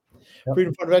wife.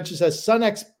 Freedom Fund Adventure says,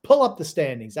 SunX, pull up the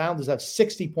standings. Islanders have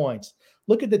 60 points.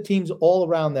 Look at the teams all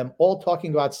around them, all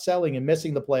talking about selling and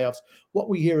missing the playoffs. What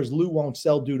we hear is Lou won't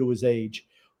sell due to his age.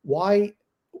 Why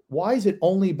is it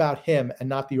only about him and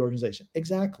not the organization?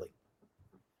 Exactly.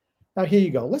 Now, here you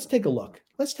go. Let's take a look.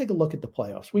 Let's take a look at the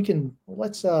playoffs.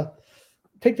 Let's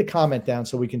take the comment down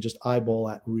so we can just eyeball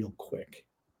that real quick.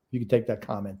 You can take that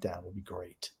comment down. It would be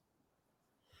great.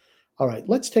 All right,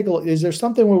 let's take a look. Is there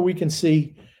something where we can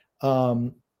see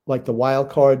like the wild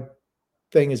card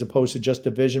thing as opposed to just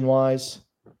division-wise?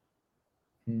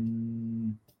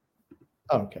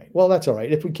 Okay, well, that's all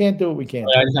right. If we can't do it, we can't.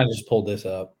 I just pulled this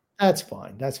up. That's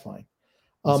fine.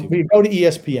 We go to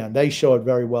ESPN. They show it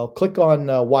very well. Click on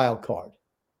wild card.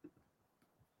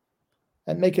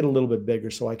 And make it a little bit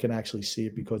bigger so I can actually see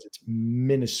it because it's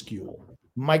minuscule.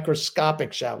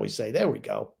 Microscopic, shall we say. There we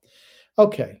go.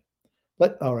 Okay.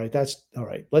 All right. That's all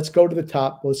right. Let's go to the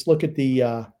top. Let's look at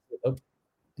the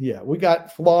we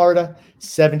got Florida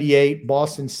 78,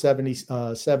 Boston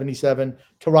 77,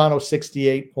 Toronto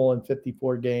 68, pulling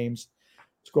 54 games.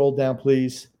 Scroll down,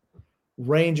 please.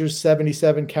 Rangers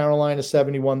 77, Carolina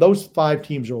 71. Those 5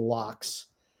 teams are locks.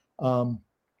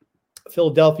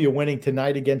 Philadelphia winning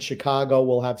tonight against Chicago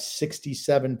will have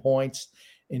 67 points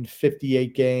in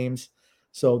 58 games.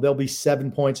 So they'll be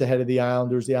 7 points ahead of the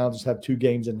Islanders. The Islanders have 2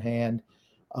 games in hand.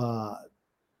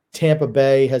 Tampa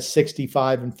Bay has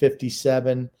 65 and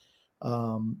 57.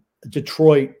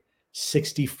 Detroit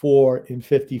 64 and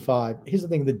 55. Here's the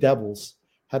thing. The Devils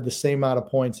have the same amount of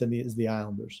points as the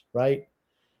Islanders, right?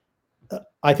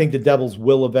 I think the Devils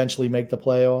will eventually make the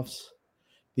playoffs.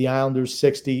 The Islanders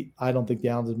 60. I don't think the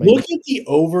Islanders make Look at the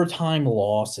overtime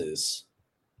losses.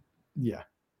 Yeah.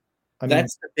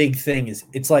 That's the big thing is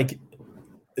it's like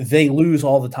they lose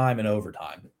all the time in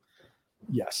overtime.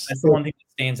 Yes. That's the one thing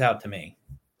that stands out to me.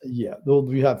 Yeah.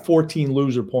 We have 14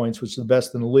 loser points, which is the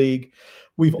best in the league.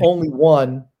 We've only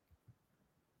won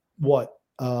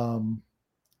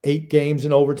 8 games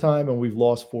in overtime, and we've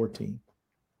lost 14.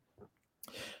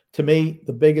 To me,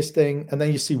 the biggest thing, and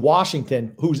then you see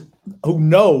Washington, who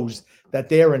knows that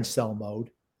they're in sell mode,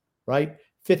 right?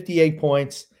 58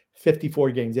 points,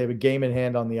 54 games. They have a game in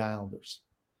hand on the Islanders.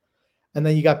 And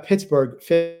then you got Pittsburgh,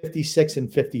 56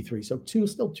 and 53. So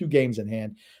still 2 games in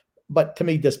hand. But to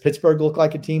me, does Pittsburgh look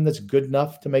like a team that's good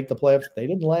enough to make the playoffs? They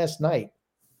didn't last night.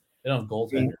 They don't have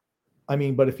goaltender.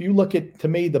 But if you look at, to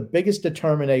me, the biggest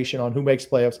determination on who makes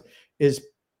playoffs is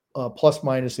plus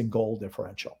minus in goal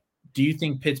differential. Do you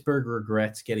think Pittsburgh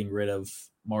regrets getting rid of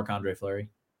Marc-Andre Fleury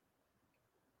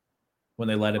when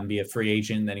they let him be a free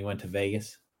agent and then he went to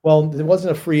Vegas? Well, it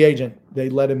wasn't a free agent. They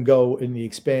let him go in the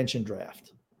expansion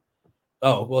draft.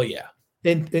 Oh, well, yeah.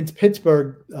 In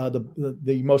Pittsburgh,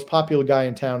 the most popular guy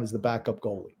in town is the backup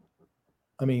goalie.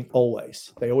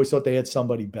 Always. They always thought they had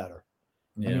somebody better.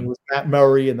 Yeah. It was Matt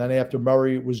Murray, and then after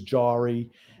Murray, it was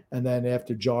Jarry. And then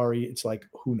after Jarry, it's like,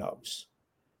 who knows?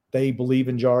 They believe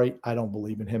in Jarry. I don't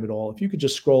believe in him at all. If you could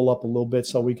just scroll up a little bit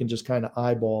so we can just kind of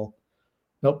eyeball.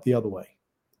 Nope, the other way.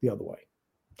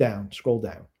 Down, scroll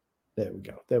down. There we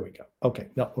go. Okay,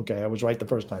 I was right the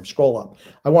first time. Scroll up.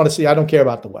 I want to see. I don't care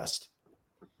about the West.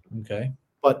 Okay.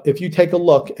 But if you take a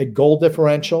look at goal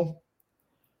differential,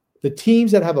 the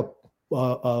teams that have a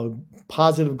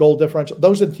positive goal differential,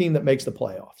 those are the team that makes the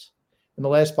playoffs. In the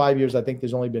last 5 years, I think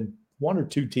there's only been 1 or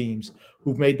 2 teams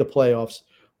who've made the playoffs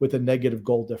with a negative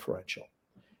goal differential.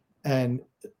 And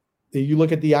you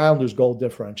look at the Islanders' goal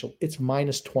differential, it's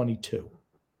minus 22.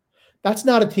 That's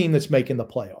not a team that's making the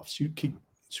playoffs. You keep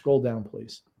scroll down,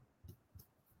 please.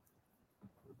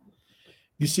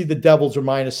 You see the Devils are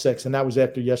minus 6, and that was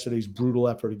after yesterday's brutal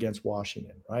effort against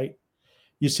Washington, right?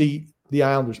 You see the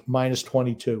Islanders minus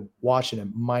 22,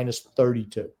 Washington minus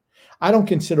 32. I don't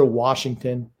consider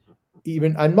Washington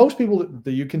even, and most people, do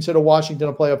you consider Washington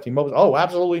a playoff team? Oh,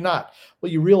 absolutely not.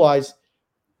 Well, you realize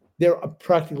they're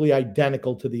practically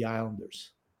identical to the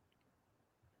Islanders.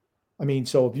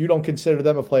 So if you don't consider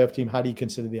them a playoff team, how do you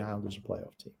consider the Islanders a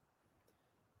playoff team?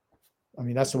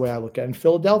 That's the way I look at it. In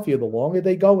Philadelphia, the longer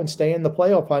they go and stay in the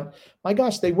playoff hunt, my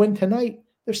gosh, they win tonight.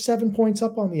 They're 7 points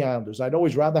up on the Islanders. I'd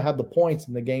always rather have the points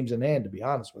than the games in hand, to be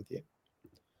honest with you.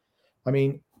 I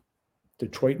mean,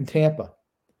 Detroit and Tampa.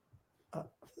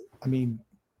 I mean,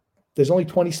 there's only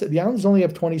 20. The Islanders only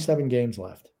have 27 games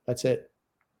left. That's it.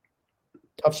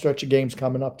 Tough stretch of games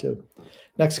coming up too.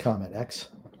 Next comment, X.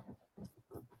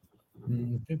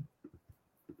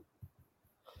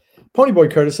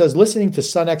 Ponyboy Curtis says, listening to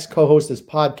Sun X co-host this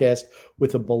podcast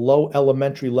with a below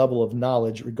elementary level of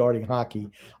knowledge regarding hockey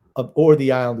or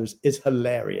the Islanders is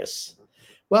hilarious.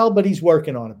 Well, but he's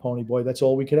working on it, Ponyboy. That's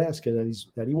all we could ask,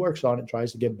 that he works on it,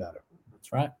 tries to get better.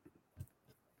 That's right.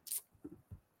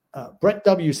 Brett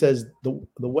W. says, the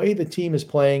way the team is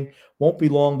playing won't be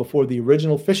long before the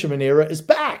original Fisherman era is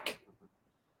back.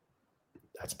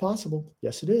 That's possible.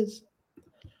 Yes, it is.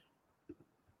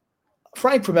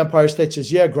 Frank from Empire State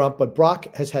says, yeah, Grump, but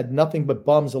Brock has had nothing but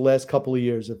bums the last couple of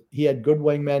years. If he had good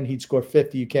wingmen, he'd score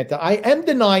 50. You can't tell. I am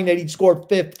denying that he'd score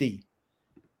 50.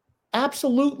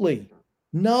 Absolutely.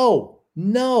 No.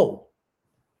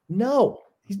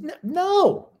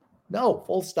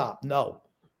 Full stop. No.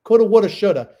 Coulda, woulda,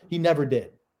 shoulda. He never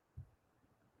did.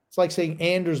 It's like saying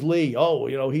Anders Lee.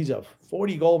 Oh, he's a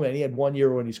 40 goal man. He had 1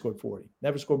 year when he scored 40.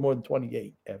 Never scored more than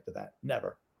 28 after that.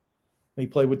 Never. And he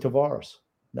played with Tavares.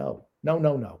 No.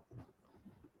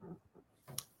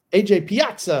 AJ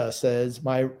Piazza says,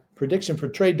 my prediction for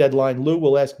trade deadline, Lou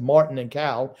will ask Martin and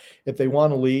Cal if they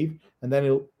want to leave, and then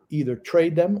he'll either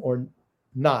trade them or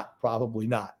not. Probably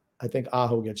not. I think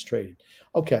Aho gets traded.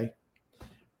 Okay.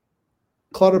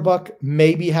 Clutterbuck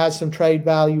maybe has some trade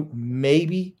value,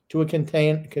 maybe to a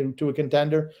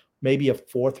contender, maybe a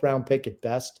 4th round pick at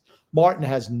best. Martin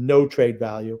has no trade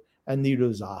value, and neither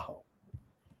does Aho.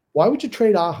 Why would you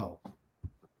trade Aho?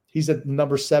 He's a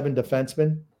number 7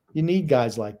 defenseman. You need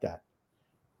guys like that.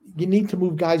 You need to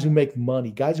move guys who make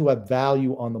money, guys who have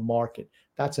value on the market.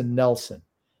 That's a Nelson.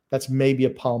 That's maybe a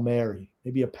Palmieri,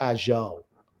 maybe a Pajot.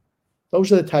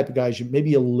 Those are the type of guys,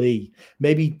 maybe a Lee.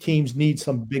 Maybe teams need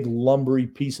some big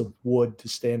lumbery piece of wood to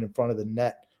stand in front of the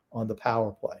net on the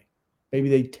power play. Maybe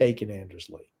they take an Anders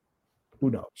Lee. Who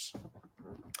knows?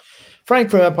 Frank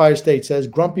from Empire State says,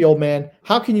 grumpy old man,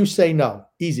 how can you say no?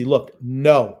 Easy. Look,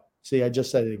 no. See, I just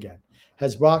said it again.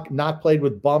 Has Brock not played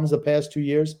with bums the past 2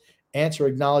 years? Answer,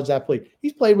 acknowledge that play.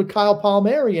 He's played with Kyle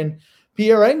Palmieri and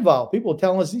Pierre Engvall. People are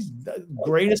telling us he's the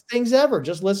greatest things ever.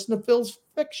 Just listen to Phil's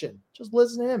fiction. Just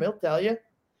listen to him. He'll tell you.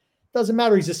 Doesn't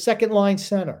matter. He's a second-line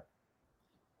center.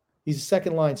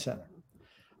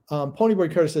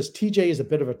 Ponyboy Curtis says, TJ is a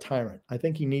bit of a tyrant. I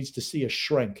think he needs to see a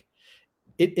shrink.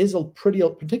 It is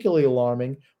particularly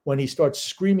alarming when he starts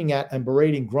screaming at and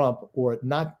berating Grump for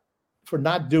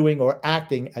not doing or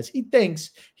acting as he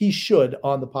thinks he should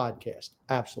on the podcast.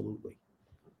 Absolutely.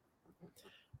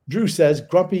 Drew says,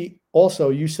 Grumpy, also,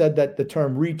 you said that the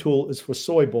term retool is for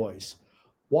soy boys.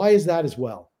 Why is that as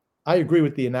well? I agree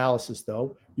with the analysis,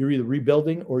 though. You're either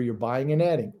rebuilding or you're buying and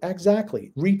adding.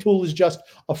 Exactly. Retool is just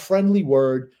a friendly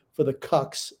word for the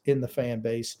cucks in the fan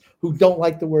base who don't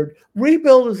like the word.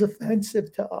 Rebuild is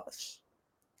offensive to us.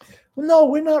 Well, no,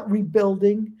 we're not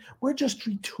rebuilding. We're just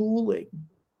retooling.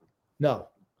 No,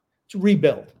 it's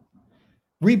rebuild.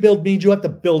 Rebuild means you have to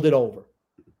build it over.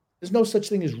 There's no such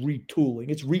thing as retooling.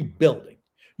 It's rebuilding.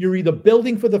 You're either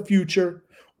building for the future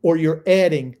or you're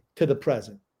adding to the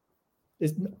present.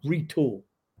 It's retool.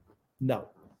 No,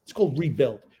 it's called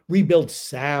rebuild. Rebuild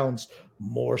sounds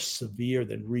more severe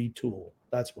than retool.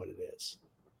 That's what it is.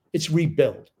 It's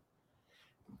rebuild.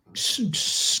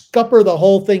 Scupper the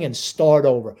whole thing and start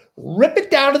over. Rip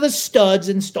it down to the studs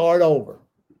and start over.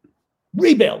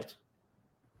 Rebuild.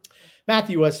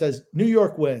 Matthew S. says, New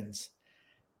York wins.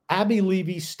 Abby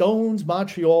Levy stones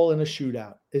Montreal in a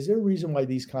shootout. Is there a reason why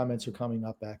these comments are coming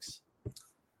up, X?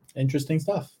 Interesting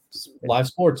stuff. Live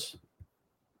sports.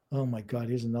 Oh, my God.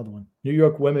 Here's another one. New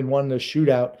York women won the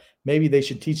shootout. Maybe they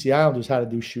should teach the Islanders how to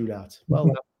do shootouts.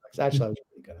 Well, actually, I was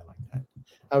really good. I like that.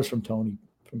 That was from Tony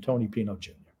Pino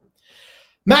Jr.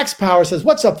 Max Power says,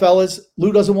 what's up, fellas?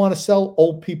 Lou doesn't want to sell.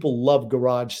 Old people love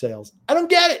garage sales. I don't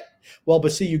get it. Well,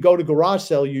 but see, you go to garage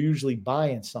sale, you're usually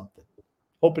buying something,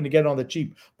 hoping to get it on the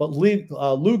cheap. But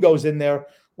Lou goes in there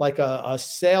like a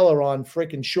sailor on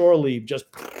freaking shore leave, just,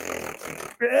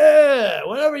 yeah,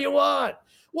 whatever you want.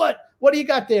 What do you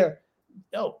got there?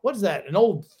 Oh, what is that? An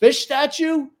old fish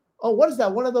statue? Oh, what is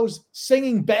that? One of those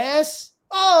singing bass?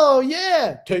 Oh,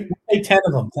 yeah. Hey, 10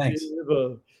 of them. Thanks.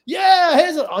 Yeah,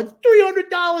 here's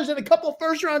 $300 and a couple of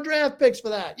first-round draft picks for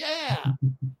that. Yeah.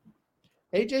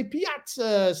 AJ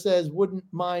Piazza says, wouldn't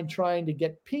mind trying to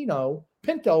get Pinto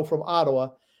from Ottawa,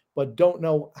 but don't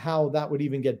know how that would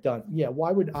even get done. Yeah,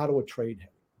 why would Ottawa trade him?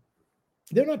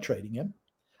 They're not trading him.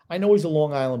 I know he's a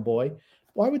Long Island boy.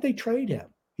 Why would they trade him?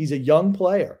 He's a young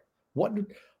player. What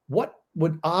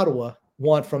would Ottawa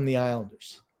want from the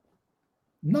Islanders?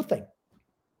 Nothing.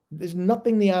 There's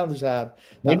nothing the Islanders have.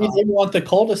 Maybe they want the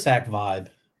cul-de-sac vibe.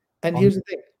 And here's the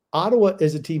thing. Ottawa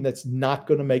is a team that's not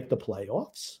going to make the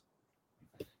playoffs.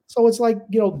 So it's like,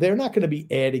 they're not going to be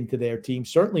adding to their team.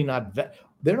 Certainly not.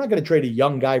 They're not going to trade a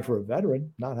young guy for a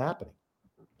veteran. Not happening.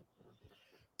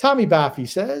 Tommy Baffy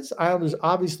says, Islanders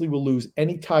obviously will lose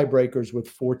any tiebreakers with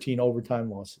 14 overtime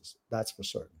losses. That's for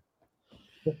certain.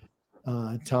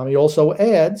 Tommy also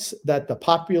adds that the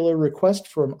popular request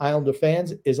from Islander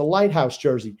fans is a lighthouse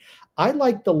jersey. I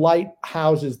like the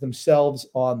lighthouses themselves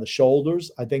on the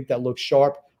shoulders. I think that looks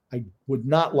sharp. I would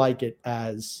not like it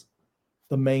as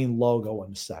the main logo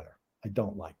in the center. I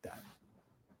don't like that.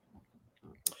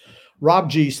 Rob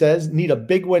G says, need a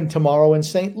big win tomorrow in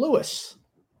St. Louis.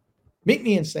 Meet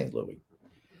me in St. Louis.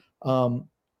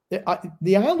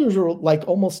 The Islanders are like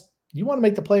almost, you want to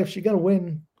make the playoffs, you got to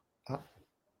win,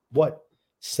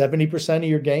 70% of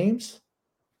your games?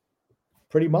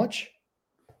 Pretty much.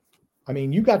 I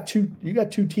mean, you got two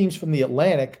teams from the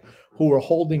Atlantic who are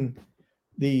holding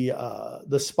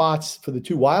the spots for the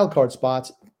 2 wild card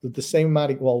spots with the same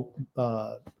amount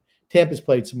of, Tampa's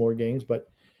played some more games,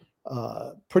 but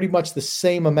pretty much the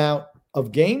same amount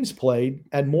of games played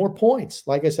and more points.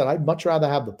 Like I said, I'd much rather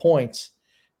have the points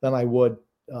than I would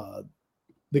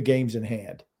the games in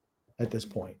hand at this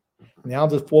point. And the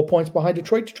Islanders 4 points behind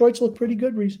Detroit. Detroit's looked pretty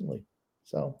good recently.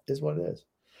 So is what it is.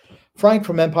 Frank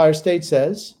from Empire State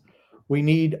says, we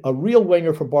need a real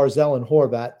winger for Barzell and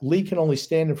Horvat. Lee can only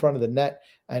stand in front of the net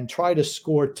and try to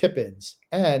score tip-ins.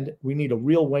 And we need a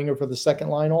real winger for the second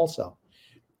line also.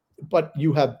 But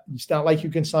it's not like you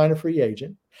can sign a free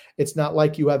agent. It's not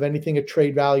like you have anything at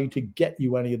trade value to get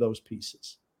you any of those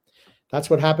pieces. That's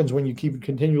what happens when you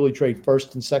continually trade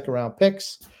first and second round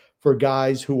picks for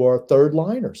guys who are third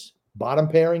liners, bottom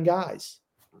pairing guys.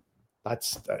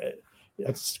 That's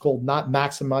called not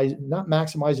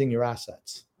maximizing your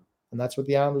assets. And that's what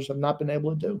the Islanders have not been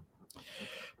able to do.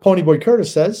 Ponyboy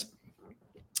Curtis says,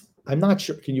 I'm not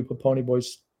sure. Can you put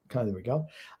Ponyboy's? There we go.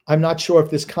 I'm not sure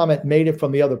if this comment made it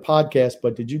from the other podcast,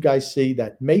 but did you guys see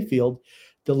that Mayfield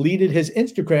deleted his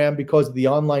Instagram because of the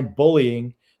online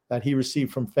bullying that he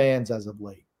received from fans as of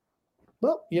late?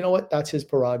 Well, you know what? That's his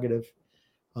prerogative.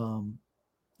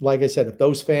 Like I said, if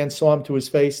those fans saw him to his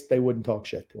face, they wouldn't talk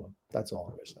shit to him. That's all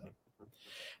I'm going to say.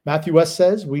 Matthew West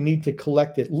says we need to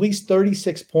collect at least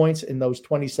 36 points in those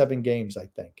 27 games, I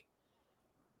think.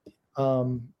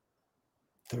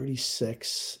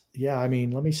 36. Yeah, I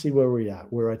mean, let me see where we're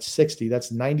at. We're at 60.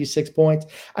 That's 96 points.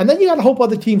 And then you got to hope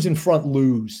other teams in front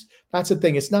lose. That's the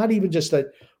thing. It's not even just that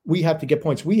we have to get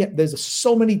points. There's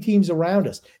so many teams around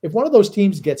us. If one of those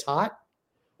teams gets hot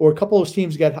or a couple of those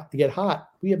teams get hot,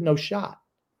 we have no shot.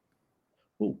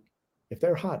 Ooh, if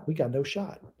they're hot, we got no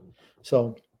shot.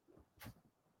 So,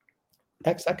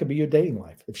 X, that could be your dating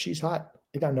life. If she's hot,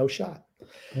 they got no shot.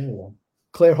 Oh.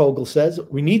 Claire Hogle says,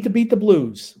 we need to beat the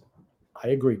Blues. I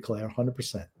agree, Claire,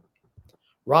 100%.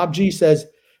 Rob G says,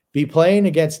 be playing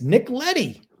against Nick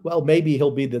Leddy. Well, maybe he'll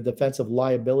be the defensive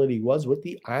liability he was with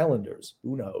the Islanders.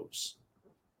 Who knows?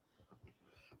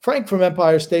 Frank from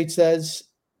Empire State says,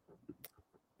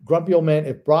 grumpy old man,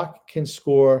 if Brock can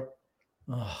score,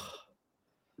 I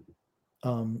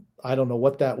don't know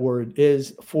what that word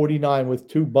is, 49 with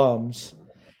 2 bums,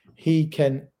 he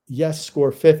can,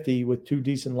 score 50 with 2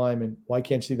 decent linemen. Why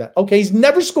can't you see that? Okay, he's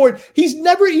never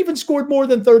even scored more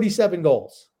than 37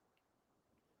 goals.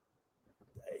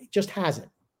 He just hasn't.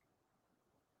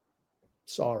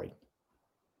 Sorry.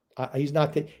 He's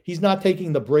not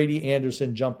taking the Brady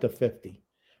Anderson jump to 50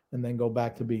 and then go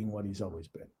back to being what he's always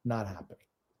been. Not happening.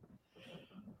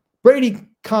 Brady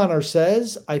Connor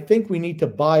says, I think we need to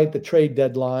buy at the trade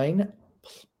deadline.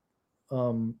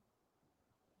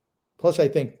 Plus, I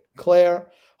think Claire,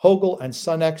 Hogle, and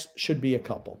Sun X should be a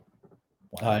couple.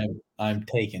 Wow. I'm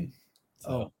taken.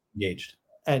 Engaged.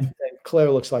 And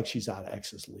Claire looks like she's out of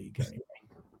X's league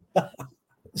anyway.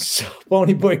 So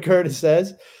Boney Boy Curtis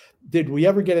says, did we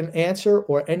ever get an answer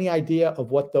or any idea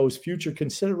of what those future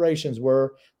considerations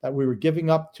were that we were giving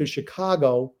up to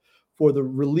Chicago for the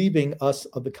relieving us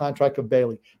of the contract of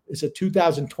Bailey? It's a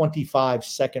 2025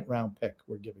 second round pick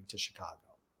we're giving to Chicago.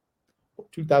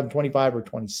 2025 or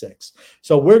 26.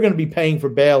 So we're going to be paying for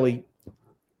Bailey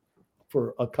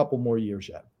for a couple more years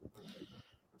yet.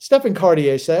 Stephen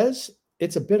Cartier says,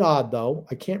 it's a bit odd, though.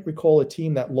 I can't recall a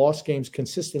team that lost games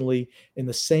consistently in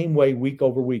the same way week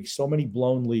over week. So many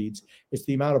blown leads. It's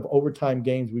the amount of overtime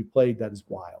games we played that is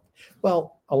wild.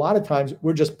 Well, a lot of times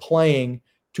we're just playing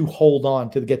to hold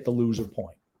on to get the loser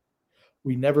point.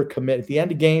 We never commit. At the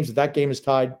end of games, if that game is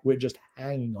tied, we're just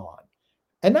hanging on.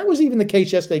 And that was even the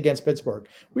case yesterday against Pittsburgh.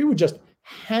 We were just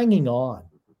hanging on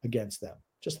against them,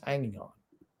 just hanging on.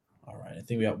 All right. I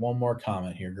think we got one more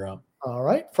comment here, Grump. All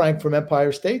right. Frank from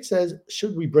Empire State says,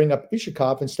 should we bring up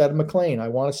Ishikov instead of McLean? I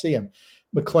want to see him.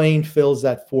 McLean fills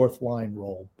that fourth line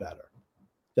role better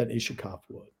than Ishikov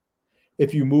would.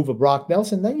 If you move a Brock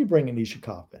Nelson, then you bring an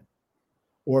Ishikov in.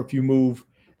 Or if you move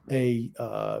a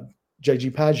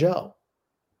JG Pajot.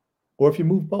 Or if you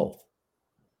move both.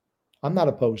 I'm not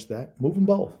opposed to that. Move them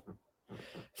both.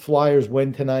 Flyers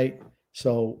win tonight.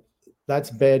 So that's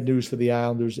bad news for the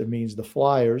Islanders. It means the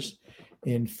Flyers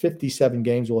in 57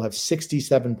 games will have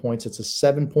 67 points. It's a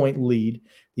 7-point lead.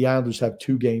 The Islanders have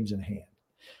 2 games in hand.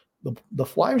 The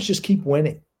Flyers just keep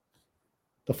winning.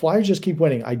 The Flyers just keep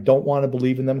winning. I don't want to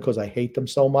believe in them because I hate them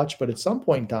so much. But at some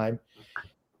point in time,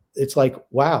 it's like,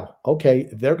 wow, okay,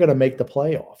 they're going to make the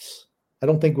playoffs. I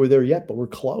don't think we're there yet, but we're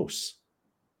close.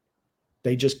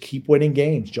 They just keep winning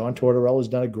games. John Tortorella has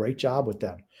done a great job with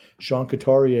them. Sean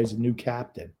Couturier is a new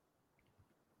captain.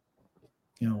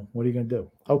 You know, what are you going to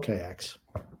do? Okay, X.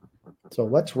 So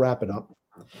let's wrap it up.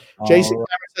 Jason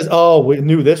says, we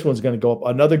knew this one's going to go up.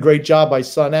 Another great job by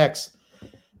Sun X.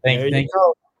 Thank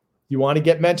you. You want to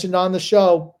get mentioned on the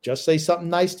show, just say something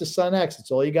nice to Sun X.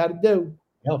 That's all you got to do.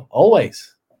 Yep,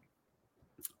 always.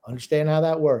 Understand how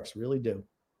that works. Really do.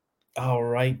 All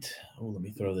right. Oh, let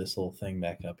me throw this little thing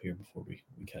back up here before we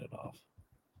cut it off.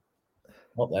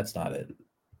 Well, that's not it.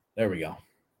 There we go.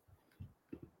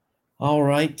 All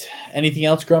right. Anything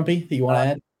else, Grumpy, that you want to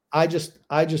add? I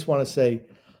just want to say,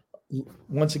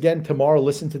 once again, tomorrow,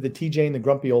 listen to the TJ and the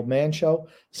Grumpy Old Man show.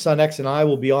 Sun X and I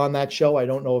will be on that show. I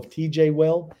don't know if TJ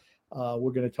will.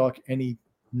 We're going to talk any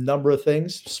number of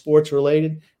things, sports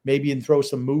related, maybe even throw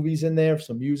some movies in there,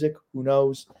 some music. Who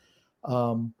knows?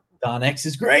 Don X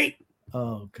is great.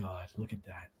 Oh God, look at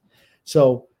that.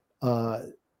 So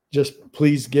just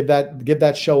please give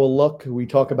that show a look. We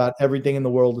talk about everything in the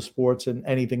world of sports and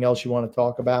anything else you want to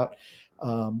talk about.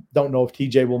 Don't know if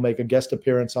TJ will make a guest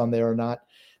appearance on there or not.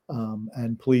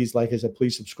 And please, like I said,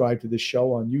 please subscribe to this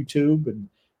show on YouTube, and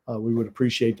we would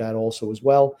appreciate that also as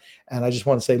well. And I just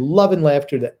want to say love and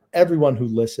laughter to everyone who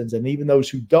listens, and even those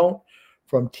who don't,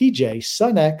 from TJ,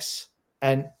 Sun X,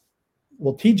 and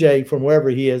TJ from wherever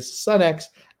he is, Sun X,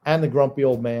 and the Grumpy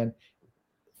Old Man.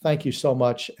 Thank you so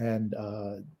much. And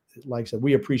like I said,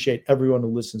 we appreciate everyone who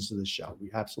listens to this show. We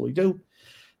absolutely do.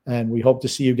 And we hope to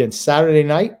see you again Saturday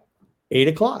night,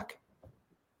 8:00.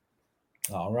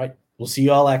 All right. We'll see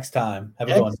you all next time. Have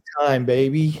a good one. Next time,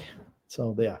 baby.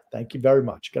 So, yeah, thank you very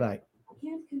much. Good night. I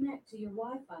can't connect to your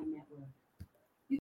Wi-Fi network.